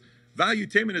 because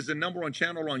Valuetainment is the #1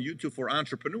 channel on YouTube for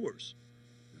entrepreneurs.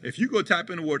 If you go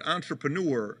type in the word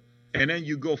entrepreneur and then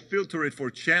you go filter it for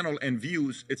channel and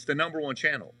views, it's the #1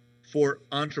 channel for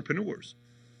entrepreneurs.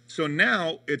 So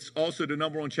now it's also the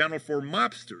 #1 channel for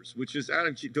mobsters, which is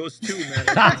those two, man.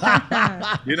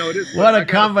 It is. What a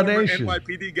combination.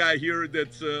 NYPD guy here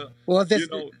that's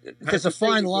there's a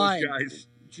fine line.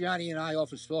 Gianni and I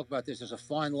often talk about this. There's a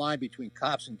fine line between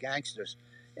cops and gangsters,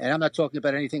 and I'm not talking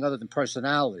about anything other than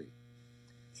personality.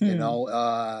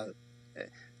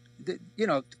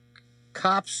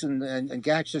 Cops and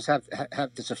gangsters have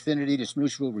this affinity, this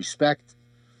mutual respect.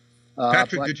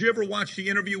 Patrick, did you ever watch the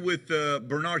interview with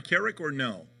Bernard Kerik or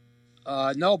no?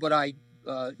 No, but I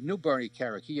knew Bernie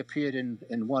Kerik. He appeared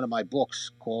in one of my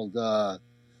books called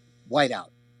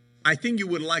Whiteout. I think you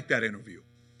would like that interview,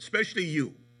 especially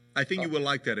you. I think you would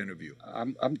like that interview.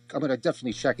 I'm going to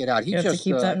definitely check it out. You have to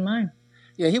keep that in mind.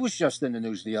 Yeah, he was just in the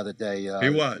news the other day. He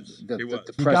was.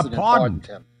 The president pardoned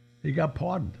him. He got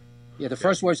pardoned. Yeah, the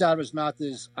first words out of his mouth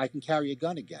is, "I can carry a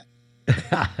gun again."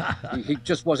 he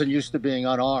just wasn't used to being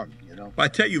unarmed, you know. I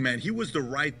tell you, man, he was the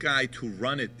right guy to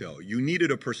run it, though. You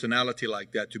needed a personality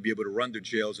like that to be able to run the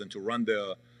jails and to run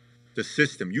the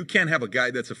system. You can't have a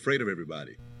guy that's afraid of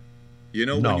everybody. You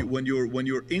know, No. when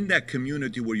you're in that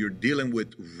community where you're dealing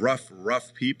with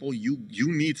rough people, you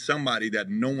need somebody that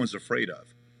no one's afraid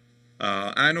of.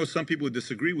 I know some people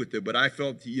disagree with it, but I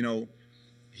felt, you know,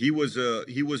 he was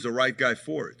the right guy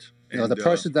for it. You know, the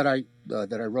person that I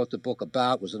wrote the book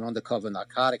about was an undercover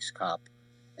narcotics cop,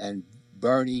 and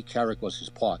Bernie Kerik was his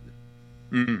partner.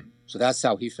 Mm-hmm. So that's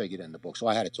how he figured in the book. So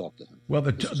I had to talk to him. Well,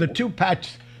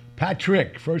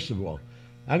 Patrick, first of all,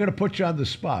 I'm going to put you on the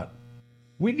spot.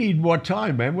 We need more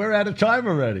time, man. We're out of time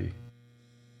already.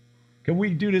 Can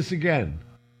we do this again?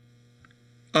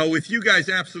 With you guys,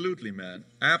 absolutely, man.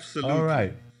 Absolutely. All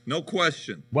right. No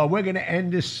question. Well, we're going to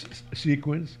end this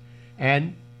sequence,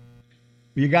 and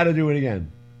you got to do it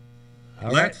again.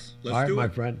 Let's All right, do my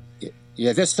it. friend.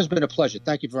 Yeah, this has been a pleasure.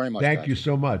 Thank you very much. Thank Patrick. you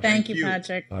so much. Thank you, you.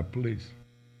 Patrick. Please.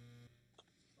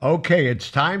 Okay,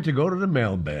 it's time to go to the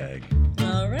mailbag.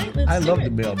 All right, let's I do love it. the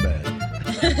mailbag.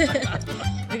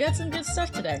 We got some good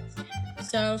stuff today.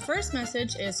 So, first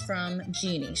message is from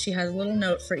Jeannie. She has a little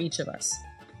note for each of us.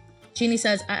 Jeannie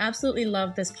says, I absolutely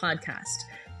love this podcast.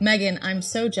 Megan, I'm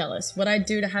so jealous. What I'd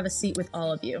do to have a seat with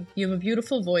all of you. You have a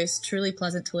beautiful voice, truly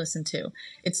pleasant to listen to.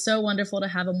 It's so wonderful to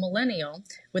have a millennial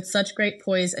with such great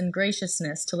poise and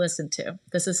graciousness to listen to.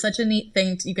 This is such a neat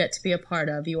thing you get to be a part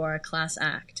of. You are a class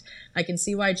act. I can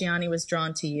see why Gianni was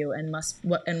drawn to you and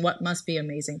what must be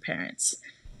amazing parents.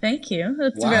 Thank you.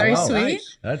 That's very sweet.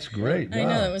 Nice. That's great. I Wow.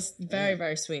 know, that was very,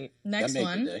 very sweet. Next That made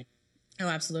one. the day. Oh,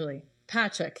 absolutely.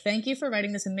 Patrick, thank you for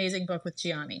writing this amazing book with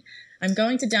Gianni. I'm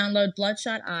going to download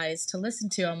Bloodshot Eyes to listen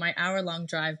to on my hour-long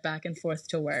drive back and forth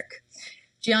to work.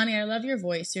 Gianni, I love your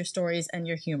voice, your stories, and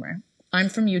your humor. I'm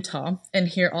from Utah and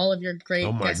hear all of your great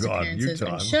Oh, my guest God, appearances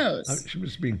Utah. and shows. She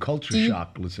must be in culture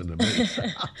shock listening to me.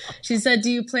 She said, do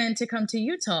you plan to come to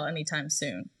Utah anytime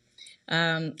soon?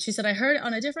 She said, I heard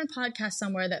on a different podcast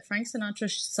somewhere that Frank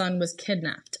Sinatra's son was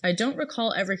kidnapped. I don't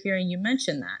recall ever hearing you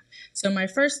mention that. So my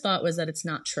first thought was that it's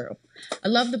not true. I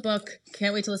love the book.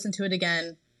 Can't wait to listen to it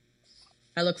again.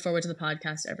 I look forward to the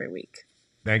podcast every week.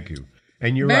 Thank you.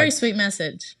 And you're Very right. sweet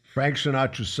message. Frank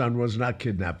Sinatra's son was not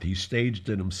kidnapped. He staged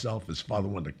it himself. His father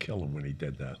wanted to kill him when he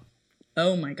did that.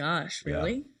 Oh my gosh,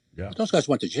 really? Yeah. Those guys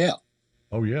went to jail.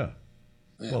 Oh, yeah.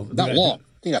 Yeah. Well, Not long.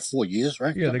 I think that's 4 years,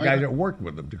 right? Yeah, the Something guy like that worked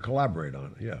with him to collaborate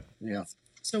on it. Yeah. Yeah.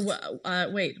 So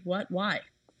wait, what? Why?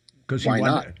 Because Why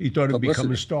not? he thought he'd become a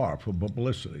Publicity. star for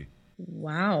publicity.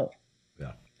 Wow.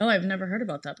 Yeah. Oh, I've never heard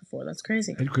about that before. That's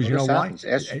crazy. Because you know This why? happens.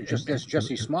 Ask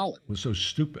Jesse Smollett. It was so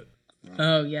stupid.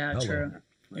 Oh, yeah, Hello. true.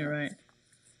 You're right.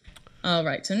 All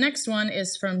right, so next one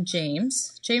is from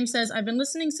James. James says, I've been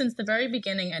listening since the very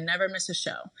beginning and never miss a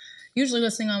show. Usually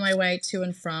listening on my way to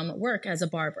and from work as a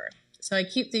barber. So I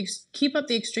keep up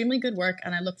the extremely good work,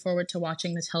 and I look forward to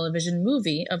watching the television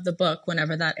movie of the book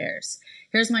whenever that airs.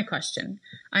 Here's my question.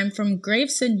 I'm from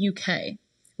Gravesend, UK,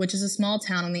 which is a small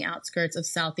town on the outskirts of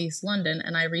southeast London,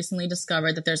 and I recently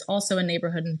discovered that there's also a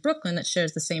neighborhood in Brooklyn that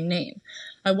shares the same name.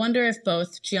 I wonder if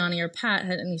both Gianni or Pat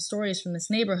had any stories from this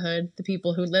neighborhood, the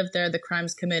people who lived there, the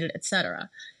crimes committed,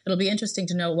 etc. It'll be interesting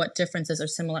to know what differences or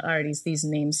similarities these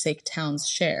namesake towns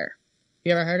share.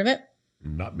 You ever heard of it?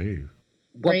 Not me.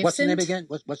 What's the name Gravesend?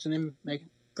 again? What's the name, Megan?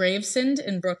 Gravesend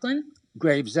in Brooklyn?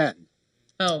 Gravesend.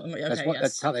 Oh, okay, That's yes.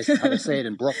 that's how they say it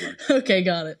in Brooklyn. Okay,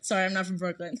 got it. Sorry, I'm not from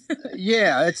Brooklyn.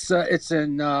 Yeah, it's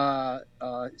in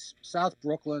South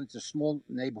Brooklyn. It's a small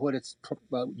neighborhood. It's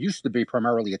used to be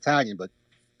primarily Italian, but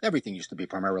everything used to be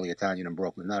primarily Italian in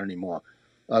Brooklyn. Not anymore.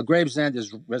 Gravesend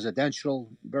is residential.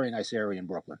 Very nice area in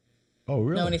Brooklyn. Oh,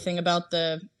 really? Know anything about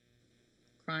the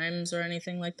crimes or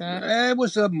anything like that? It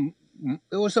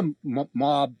was a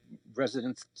mob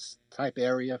residence type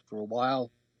area for a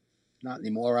while. Not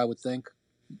anymore, I would think.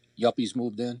 Yuppies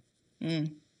moved in.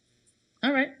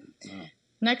 All right.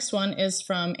 Next one is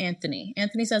from Anthony.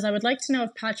 Anthony says, I would like to know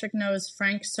if Patrick knows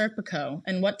Frank Serpico,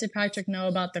 and what did Patrick know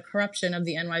about the corruption of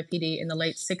the NYPD in the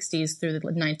late 60s through the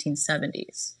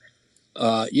 1970s?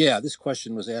 Yeah, this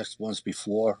question was asked once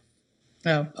before.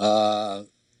 Oh,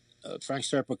 Frank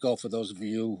Serpico, for those of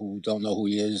you who don't know who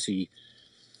he is, he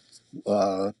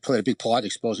played a big part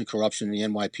exposing corruption in the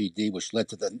NYPD, which led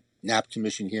to the Knapp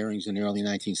Commission hearings in the early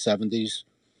 1970s.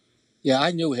 Yeah,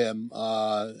 I knew him,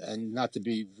 and not to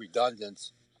be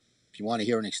redundant, if you want to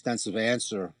hear an extensive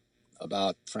answer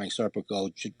about Frank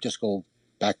Serpico, just go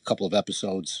back a couple of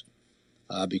episodes,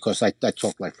 because I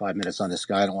talked like 5 minutes on this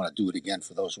guy. I don't want to do it again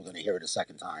for those who are going to hear it a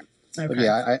second time. okay. But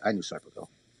yeah, I knew Serpico.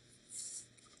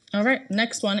 All right,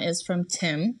 next one is from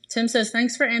Tim. Tim says,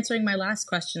 thanks for answering my last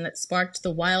question that sparked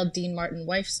the wild Dean Martin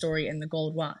wife story in the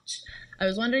gold watch. I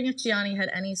was wondering if Gianni had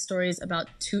any stories about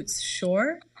Toots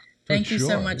Shor. Thank you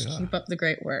so much. Yeah. Keep up the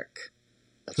great work.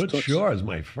 Toots Shor is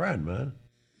my friend, man.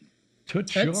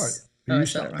 Toots Shor.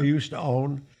 He used to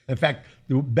own. In fact,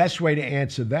 the best way to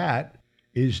answer that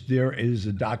is there is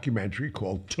a documentary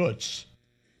called Toots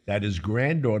that his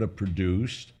granddaughter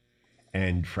produced,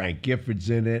 and Frank Gifford's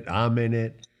in it. I'm in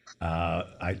it.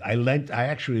 I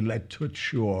actually let Toots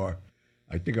Shor,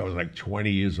 I think I was like 20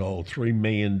 years old, $3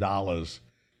 million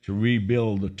to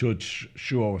rebuild the Toots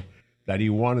Shor that he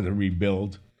wanted to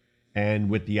rebuild. And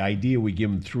with the idea we give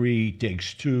him 3,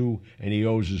 takes 2, and he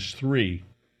owes us 3.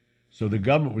 So the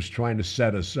government was trying to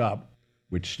set us up,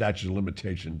 which statute of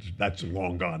limitations, that's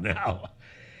long gone now.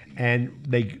 And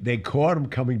they caught him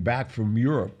coming back from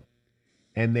Europe.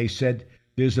 And they said,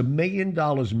 there's $1 million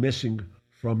missing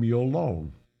from your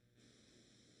loan.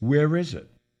 Where is it?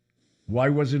 Why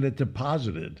wasn't it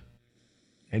deposited?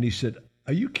 And he said,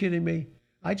 are you kidding me?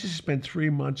 I just spent 3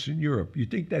 months in Europe. You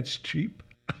think that's cheap?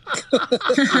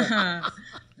 Oh,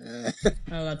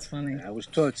 that's funny. That was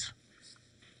Toots.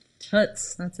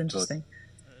 Toots. That's interesting.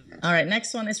 All right,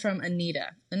 next one is from Anita.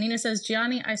 Anita says,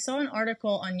 Gianni, I saw an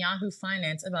article on Yahoo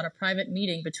Finance about a private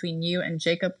meeting between you and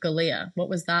Jacob Galea. What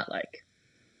was that like?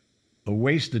 A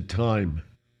waste of time.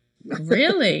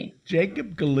 Really?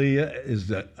 Jacob Galea is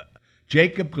the...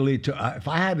 Jacob Galea, if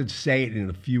I had to say it in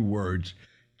a few words,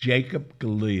 Jacob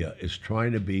Galea is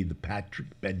trying to be the Patrick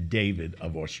Bet-David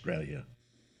of Australia.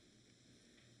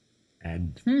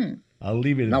 And I'll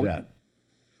leave it at that.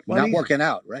 Well, not working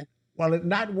out, right? Well,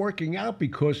 not working out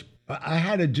because I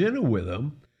had a dinner with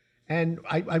him, and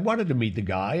I wanted to meet the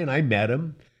guy, and I met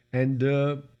him, and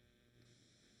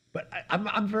but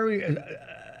I'm very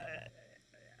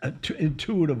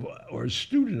intuitive or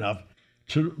astute enough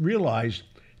to realize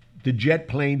the jet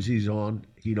planes he's on,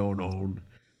 he don't own.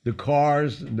 The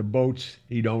cars and the boats,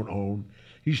 he don't own.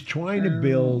 He's trying to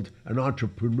build an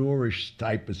entrepreneurish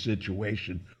type of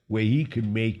situation where he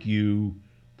can make you,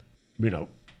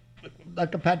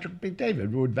 like a Patrick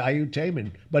Bet-David with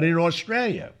Valuetainment, but in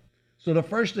Australia. So the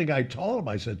first thing I told him,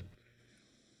 I said,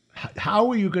 how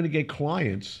are you going to get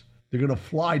clients? They're going to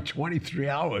fly 23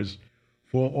 hours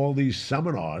for all these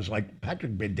seminars like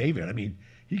Patrick Bet-David. I mean,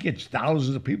 he gets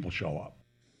thousands of people show up.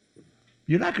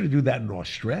 You're not going to do that in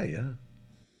Australia.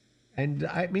 And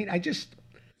I mean, I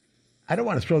don't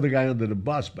want to throw the guy under the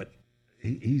bus, but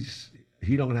he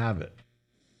don't have it.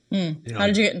 How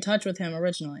did you get in touch with him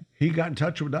originally? He got in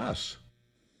touch with us.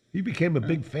 He became a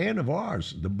big fan of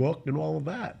ours, the book and all of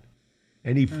that.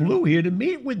 And he flew here to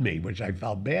meet with me, which I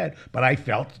felt bad, but I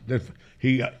felt that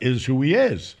he is who he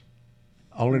is.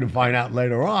 Only to find out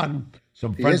later on,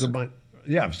 some friends of mine,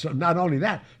 so not only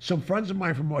that, some friends of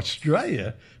mine from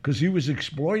Australia, because he was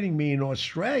exploiting me in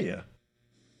Australia.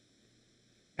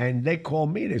 And they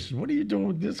called me, they said, what are you doing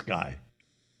with this guy?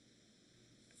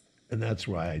 And that's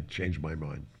why I changed my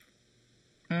mind.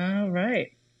 All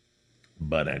right.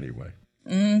 But anyway.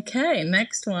 Okay,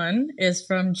 next one is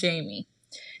from Jamie.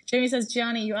 Jamie says,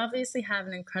 Gianni, you obviously have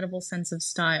an incredible sense of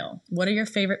style. What are your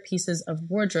favorite pieces of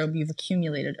wardrobe you've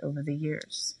accumulated over the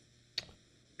years?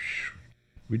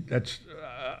 That's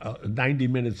a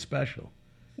 90-minute special.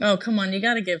 Oh, come on, you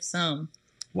got to give some.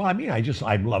 Well, I mean,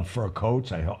 I love fur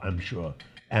coats. I'm sure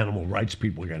animal rights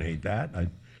people are going to hate that.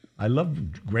 I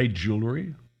love great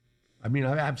jewelry. I mean,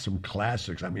 I have some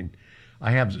classics. I mean,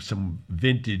 I have some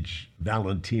vintage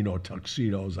Valentino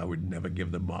tuxedos. I would never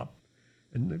give them up.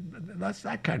 And that's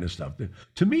that kind of stuff.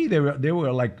 To me, they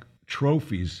were like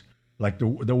trophies, like the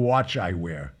watch I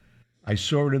wear. I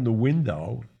saw it in the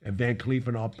window at Van Cleef &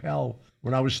 Arpels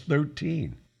when I was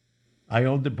 13. I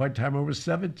owned it by the time I was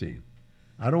 17.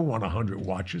 I don't want 100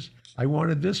 watches. I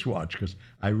wanted this watch because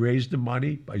I raised the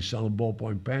money by selling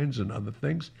ballpoint pens and other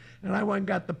things, and I went and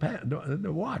got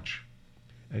the watch.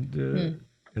 And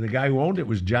the guy who owned it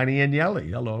was Johnny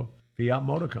Agnelli, Fiat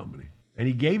Motor Company. And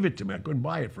he gave it to me. I couldn't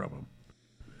buy it from him.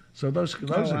 So those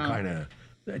are kind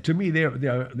of, to me,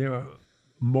 they're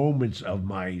moments of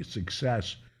my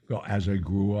success as I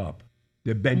grew up.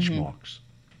 They're benchmarks.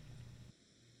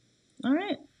 All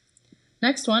right.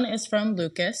 Next one is from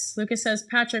Lucas. Lucas says,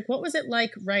 Patrick, what was it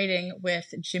like writing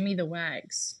with Jimmy the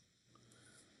Wags?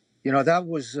 That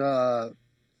was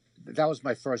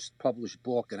my first published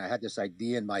book, and I had this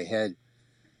idea in my head.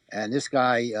 And this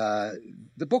guy,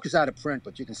 the book is out of print,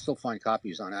 but you can still find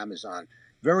copies on Amazon.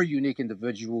 Very unique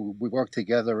individual. We worked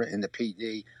together in the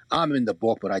PD. I'm in the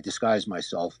book, but I disguise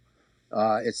myself.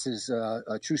 It's his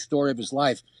a true story of his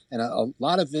life, and a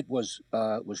lot of it was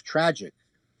tragic.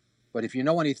 But if you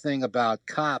know anything about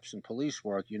cops and police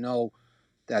work, you know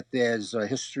that there's a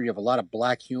history of a lot of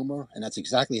black humor, and that's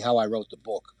exactly how I wrote the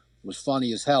book. It was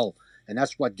funny as hell, and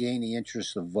that's what gained the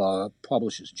interest of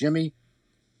publishers. Jimmy,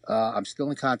 I'm still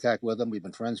in contact with him. We've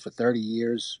been friends for 30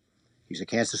 years. He's a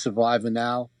cancer survivor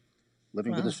now,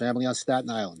 living with his family on Staten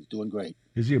Island. He's doing great.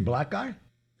 Is he a black guy?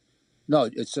 No,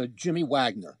 it's Jimmy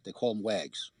Wagner. They call him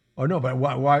Wags. Oh, no, but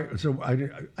why? So I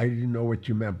didn't know what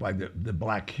you meant by the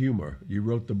black humor. You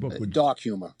wrote the book with... Dark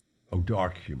humor. Oh,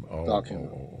 dark humor. Oh, dark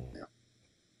humor.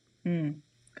 Yeah.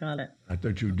 Got it. I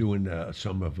thought you were doing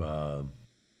some of...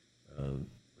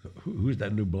 who's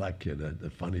that new black kid? The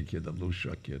funny kid, the little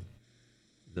short kid.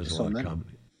 There's a lot of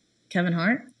comedy. Kevin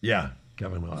Hart? Yeah,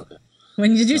 Kevin Hart. Okay.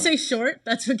 When did you say short?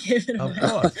 That's what gave it away. Of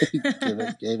course.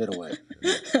 gave it away.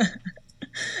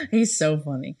 He's so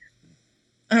funny.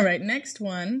 All right, next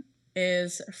one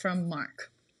is from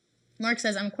Mark. Mark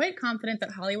says, I'm quite confident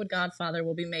that Hollywood Godfather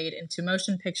will be made into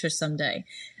motion pictures someday,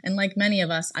 and like many of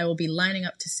us, I will be lining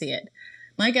up to see it.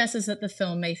 My guess is that the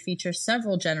film may feature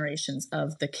several generations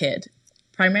of the kid,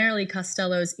 primarily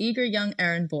Costello's eager young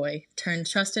errand boy turned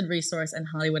trusted resource and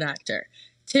Hollywood actor.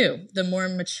 2, the more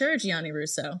mature Gianni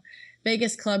Russo,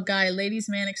 Vegas club guy, ladies'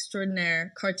 man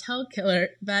extraordinaire, cartel killer,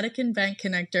 Vatican bank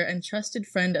connector, and trusted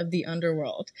friend of the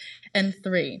underworld. And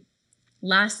 3,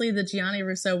 lastly, the Gianni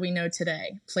Russo we know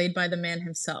today, played by the man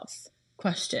himself.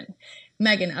 Question.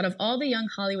 Megan, out of all the young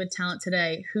Hollywood talent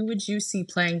today, who would you see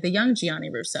playing the young Gianni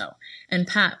Russo? And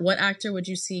Pat, what actor would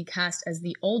you see cast as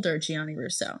the older Gianni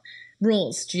Russo?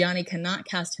 Rules. Gianni cannot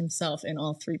cast himself in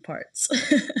all 3 parts.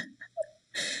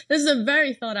 This is a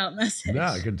very thought-out message.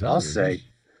 Yeah, I can tell I'll say.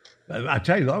 I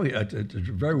tell you, though, it's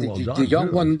very well done. The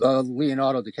young one,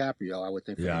 Leonardo DiCaprio, I would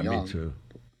think. Yeah, young. me too.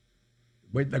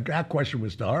 Wait, that question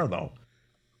was to her, though.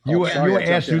 Oh, you were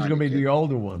asked who's going to be the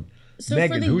older one. So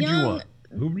Megan, who do you want?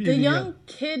 The young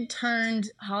kid turned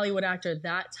Hollywood actor,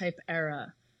 that type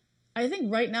era. I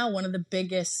think right now one of the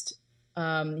biggest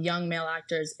young male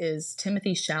actors is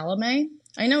Timothée Chalamet.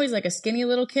 I know he's like a skinny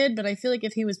little kid, but I feel like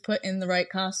if he was put in the right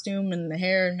costume and the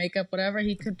hair and makeup, whatever,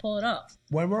 he could pull it off.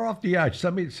 When we're off the edge,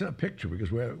 send a picture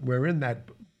because we're in that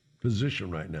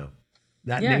position right now.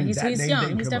 He's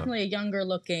young. He's definitely a younger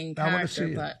looking character. I want to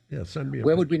see it. Yeah, send me a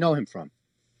Where picture. would we know him from?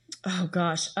 Oh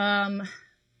gosh, I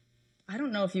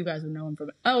don't know if you guys would know him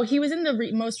from. Oh, he was in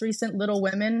the most recent Little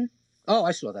Women. Oh,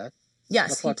 I saw that.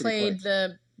 Yes, he played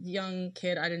the young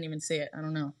kid. I didn't even see it. I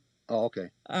don't know. Oh, okay.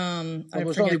 I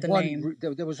forget the name.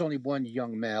 There was only one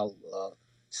young male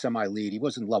semi-lead. He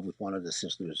was in love with one of the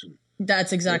sisters. And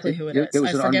that's exactly who it is. It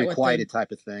was an unrequited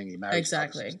type of thing. He married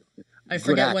exactly. I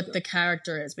forget what the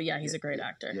character is, but yeah, he's a great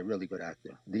actor. Yeah, really good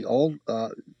actor. The old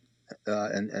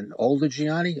and older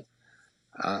Gianni,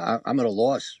 I'm at a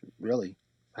loss, really.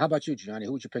 How about you, Gianni?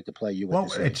 Who would you pick to play you?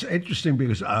 Well, it's interesting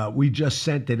because we just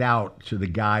sent it out to the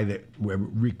guy that we're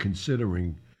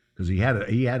reconsidering because he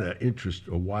had an interest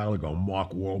a while ago,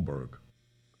 Mark Wahlberg.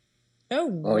 Oh,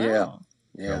 wow.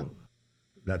 Yeah. So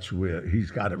that's where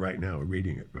he's got it right now. We're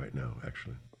reading it right now,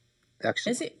 actually.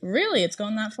 Excellent. Is it really? It's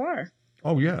going that far?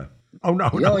 Oh yeah. Oh no.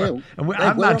 Yeah.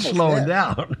 I'm not slowing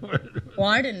down. Well,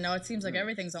 I didn't know. It seems like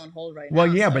everything's on hold right now.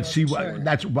 Well, yeah, but see,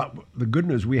 that's what the good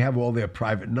news. We have all their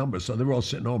private numbers, so they're all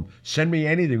sitting home. Send me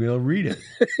anything, we'll read it.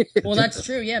 Well, that's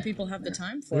true. Yeah, people have the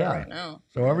time for it right now.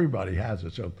 So everybody has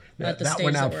it. So that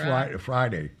went out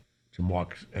Friday to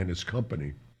Mark and his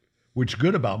company. Which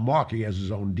good about Mark? He has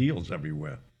his own deals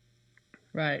everywhere.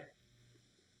 Right.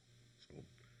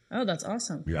 Oh, that's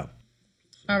awesome. Yeah.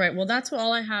 All right. Well, that's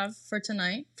all I have for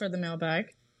tonight for the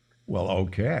mailbag. Well,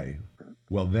 okay.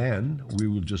 Well, then we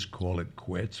will just call it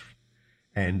quits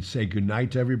and say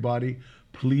goodnight to everybody.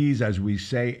 Please, as we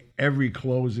say every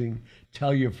closing,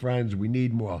 tell your friends we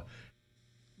need more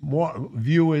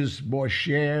viewers, more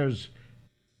shares.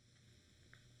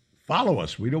 Follow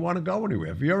us. We don't want to go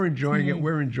anywhere. If you're enjoying it,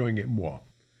 we're enjoying it more.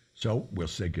 So we'll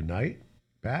say goodnight,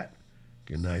 Pat.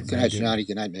 Good night, Good night, Johnny.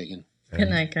 Good night, Megan. Good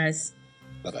night, guys.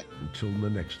 Bye-bye. Until the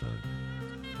next time.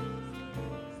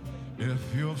 If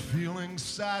you're feeling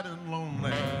sad and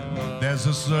lonely, there's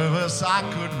a service I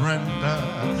could render.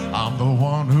 I'm the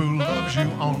one who loves you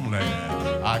only.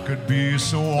 I could be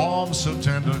so warm, so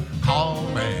tender. Call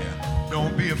me.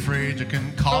 Don't be afraid, you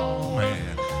can call me.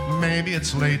 Maybe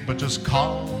it's late, but just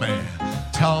call me.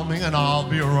 Tell me and I'll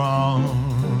be around.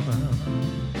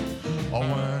 Or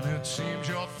when it seems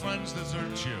your friends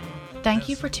desert you. Thank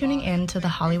you for tuning in to the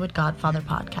Hollywood Godfather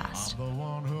podcast.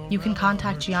 You can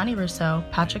contact Gianni Russo,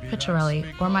 Patrick Picciarelli,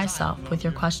 or myself with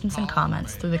your questions and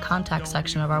comments through the contact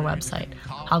section of our website,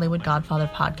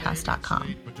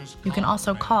 HollywoodGodfatherPodcast.com. You can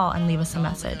also call and leave us a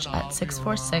message at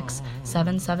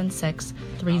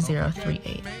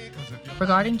 646-776-3038.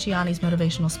 Regarding Gianni's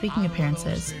motivational speaking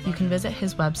appearances, you can visit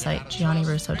his website,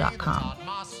 giannirusso.com.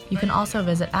 You can also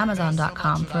visit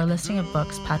amazon.com for a listing of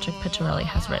books Patrick Picciarelli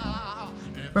has written.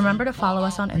 Remember to follow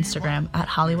us on Instagram at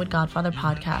Hollywood Godfather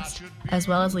Podcast, as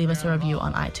well as leave us a review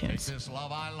on iTunes.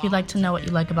 If you'd like to know what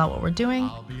you like about what we're doing,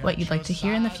 what you'd like to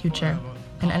hear in the future,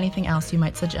 and anything else you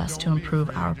might suggest to improve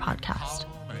our podcast.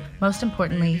 Most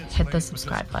importantly, hit the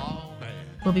subscribe button.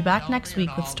 We'll be back next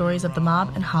week with stories of the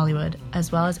mob and Hollywood,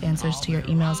 as well as answers to your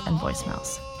emails and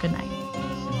voicemails. Good night.